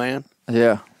America, man.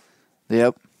 Yeah.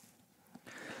 Yep.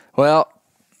 Well,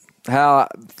 Hal,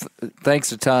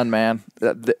 thanks a ton, man.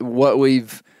 What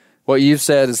you've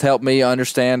said has helped me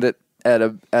understand it at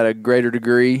a greater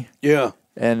degree. Yeah.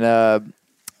 And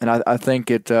I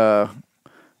think it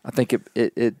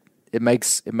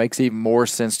makes even more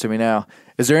sense to me now.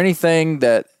 Is there anything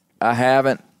that I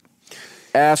haven't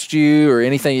asked you, or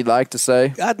anything you'd like to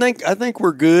say? I think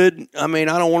we're good. I mean,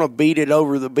 I don't want to beat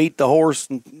the horse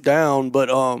down, but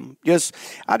I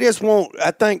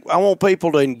want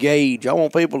people to engage. I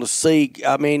want people to seek.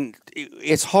 I mean,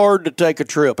 it's hard to take a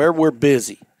trip. We're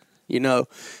busy, you know.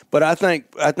 But I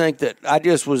think that I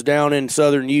just was down in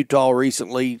southern Utah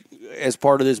recently as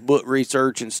part of this book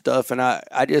research and stuff, and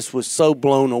I just was so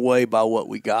blown away by what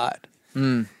we got.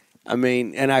 I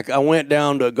mean, and I went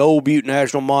down to Gold Butte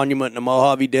National Monument in the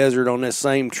Mojave Desert on this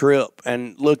same trip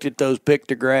and looked at those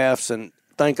pictographs and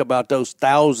think about those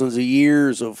thousands of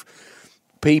years of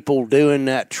people doing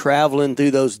that, traveling through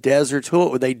those deserts.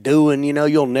 What were they doing? You know,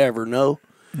 you'll never know.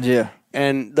 Yeah.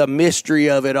 And the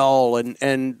mystery of it all, and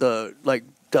the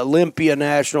Olympia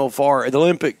National Forest,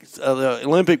 the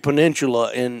Olympic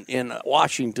Peninsula in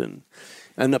Washington,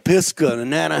 and the Pisgah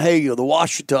and the Nantahala, the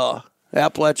Ouachita,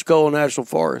 Apalachicola National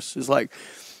Forest. It's like,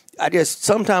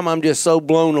 sometimes I'm just so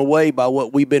blown away by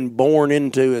what we've been born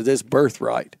into as this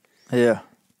birthright. Yeah.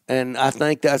 And I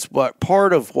think that's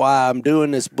part of why I'm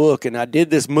doing this book. And I did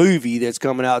this movie that's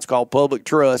coming out. It's called Public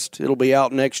Trust. It'll be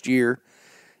out next year.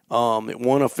 It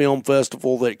won a film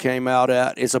festival that it came out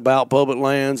at. It's about public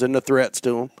lands and the threats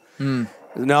to them.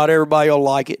 Not everybody will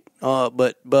like it,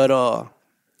 but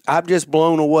I'm just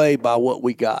blown away by what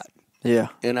we got. Yeah.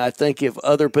 And I think if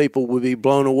other people would be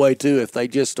blown away too if they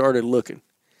just started looking.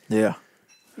 Yeah.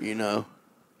 You know.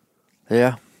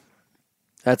 Yeah.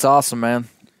 That's awesome, man.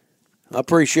 I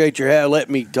appreciate your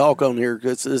letting me talk on here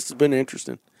because this has been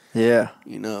interesting. Yeah.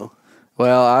 You know.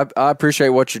 Well, I appreciate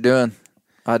what you're doing.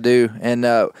 I do. And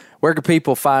where can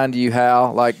people find you,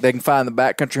 Hal? Like, they can find the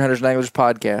Backcountry Hunters and Anglers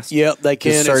podcast. Yep, they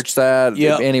can. Just search that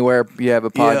anywhere you have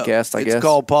a podcast, I guess. It's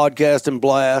called Podcast and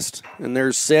Blast, and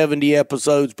there's 70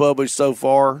 episodes published so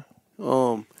far.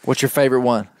 What's your favorite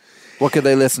one? What could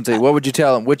they listen to? What would you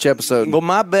tell them? Which episode? Well,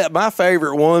 my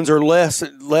favorite ones are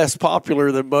less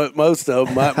popular than most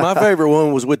of them. My favorite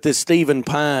one was with this Stephen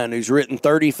Pine, who's written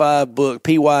 35 books,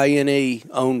 Pyne,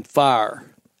 on fire.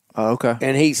 Oh, okay.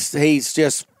 And he's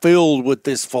just filled with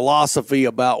this philosophy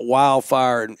about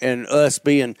wildfire and us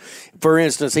being, for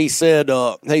instance, he said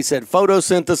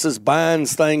photosynthesis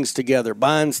binds things together,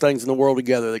 binds things in the world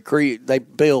together. They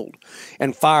build,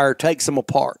 and fire takes them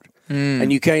apart.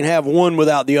 And you can't have one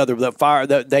without the other. That fire,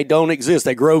 they don't exist.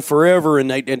 They grow forever,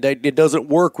 and it doesn't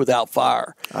work without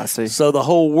fire. I see. So the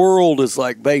whole world is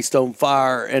like based on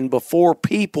fire. And before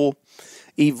people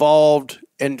evolved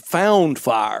and found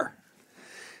fire,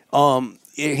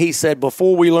 he said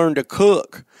before we learned to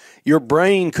cook, your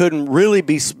brain couldn't really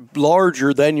be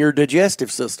larger than your digestive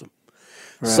system.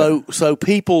 Right. So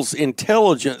people's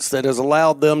intelligence that has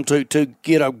allowed them to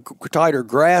get a tighter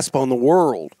grasp on the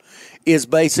world is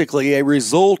basically a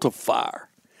result of fire.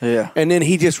 Yeah. And then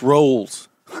he just rolls.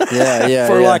 Yeah.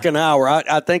 For like an hour.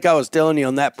 I think I was telling you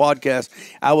on that podcast,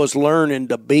 I was learning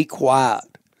to be quiet.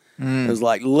 It was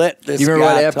like, let this guy talk. You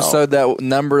remember what episode, that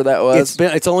number that was?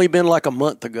 It's only been like a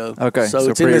month ago. Okay.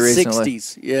 So it's in the recently.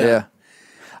 60s. Yeah.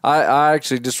 I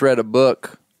actually just read a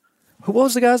book. What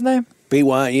was the guy's name?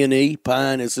 Pyne.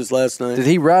 Pine is his last name. Did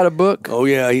he write a book? Oh,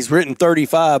 yeah. He's written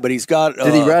 35, but he's got...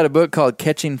 Did he write a book called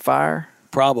Catching Fire?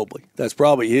 Probably. That's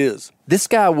probably his. This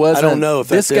guy wasn't... I don't know if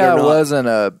that's this guy wasn't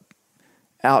a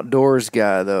outdoors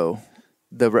guy, though.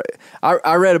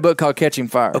 I read a book called Catching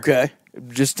Fire. Okay.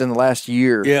 Just in the last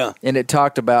year. Yeah. And it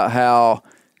talked about how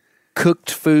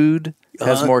cooked food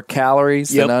has more calories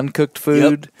than uncooked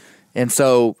food. Yep. And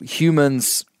so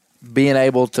humans being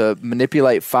able to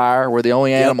manipulate fire, we're the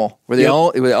only animal. We're the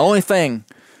only thing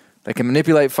that can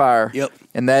manipulate fire. Yep.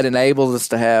 And that enables us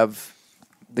to have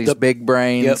these big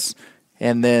brains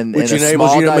and then which a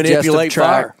enables small you to digestive manipulate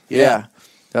tract. fire. Yeah.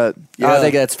 I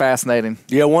think that's fascinating.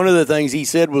 Yeah, one of the things he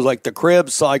said was like the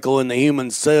Krebs cycle in the human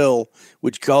cell,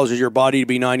 which causes your body to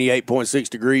be 98.6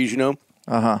 degrees, you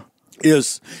know,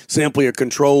 is simply a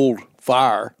controlled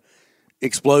fire.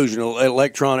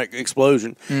 electronic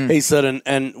explosion. He said,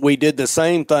 and we did the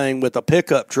same thing with a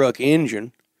pickup truck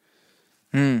engine.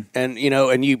 And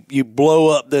and you blow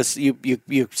up this, you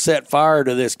set fire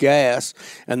to this gas,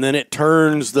 and then it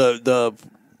turns the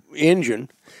engine,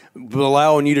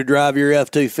 allowing you to drive your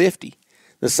F-250.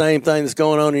 The same thing that's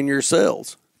going on in your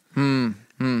cells. And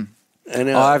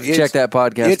I'll have to check that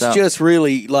podcast it's out. It's just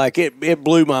really like it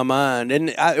blew my mind. And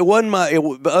it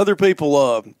wasn't other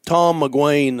people. Tom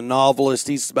McGuane, the novelist,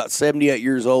 he's about 78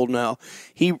 years old now.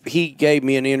 He gave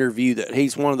me an interview that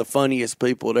he's one of the funniest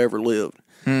people that ever lived.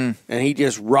 And he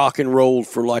just rock and rolled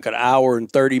for like an hour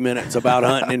and 30 minutes about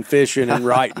hunting and fishing and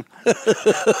writing.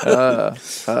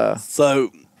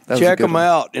 So check them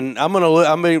out, and I'm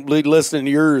gonna be listening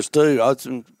to yours too. I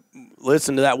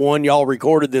listen to that one y'all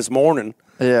recorded this morning.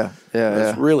 Yeah.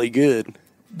 It's really good.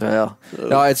 Well,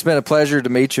 no, it's been a pleasure to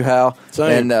meet you, Hal,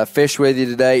 Same. and fish with you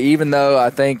today, even though I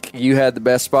think you had the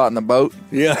best spot in the boat.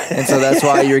 Yeah. And so that's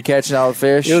why you were catching all the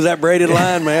fish. It was that braided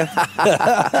line, man.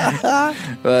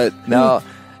 But no,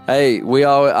 hey, I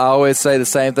always say the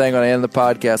same thing when I end the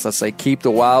podcast. I say keep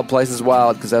the wild places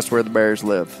wild because that's where the bears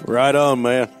live. Right on,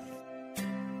 man.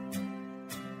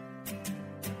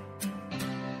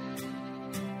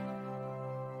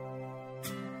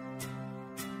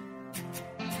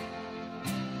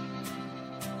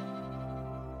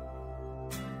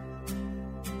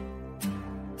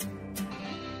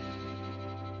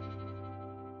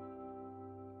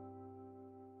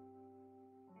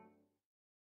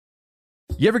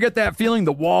 You ever get that feeling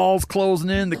the walls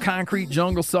closing in, the concrete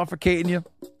jungle suffocating you?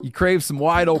 You crave some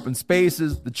wide open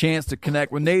spaces, the chance to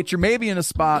connect with nature, maybe in a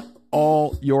spot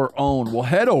all your own. Well,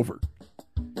 head over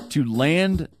to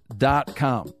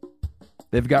land.com.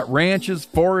 They've got ranches,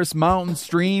 forests, mountains,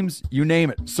 streams, you name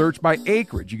it. Search by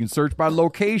acreage. You can search by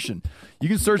location. You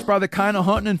can search by the kind of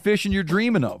hunting and fishing you're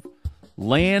dreaming of.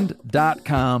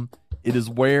 Land.com. It is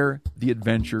where the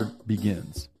adventure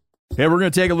begins. Hey, we're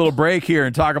going to take a little break here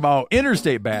and talk about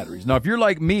Interstate batteries. Now, if you're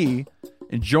like me,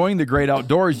 enjoying the great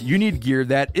outdoors, you need gear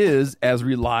that is as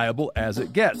reliable as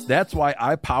it gets. That's why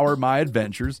I power my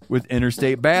adventures with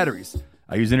Interstate batteries.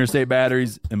 I use Interstate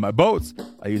batteries in my boats.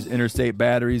 I use Interstate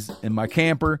batteries in my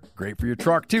camper. Great for your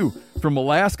truck, too. From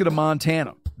Alaska to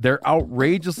Montana, they're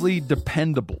outrageously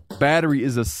dependable. Battery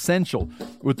is essential.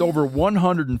 With over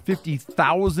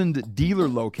 150,000 dealer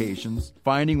locations,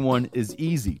 finding one is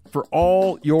easy. For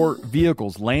all your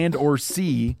vehicles, land or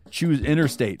sea, choose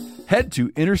Interstate. Head to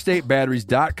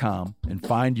interstatebatteries.com and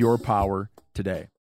find your power today.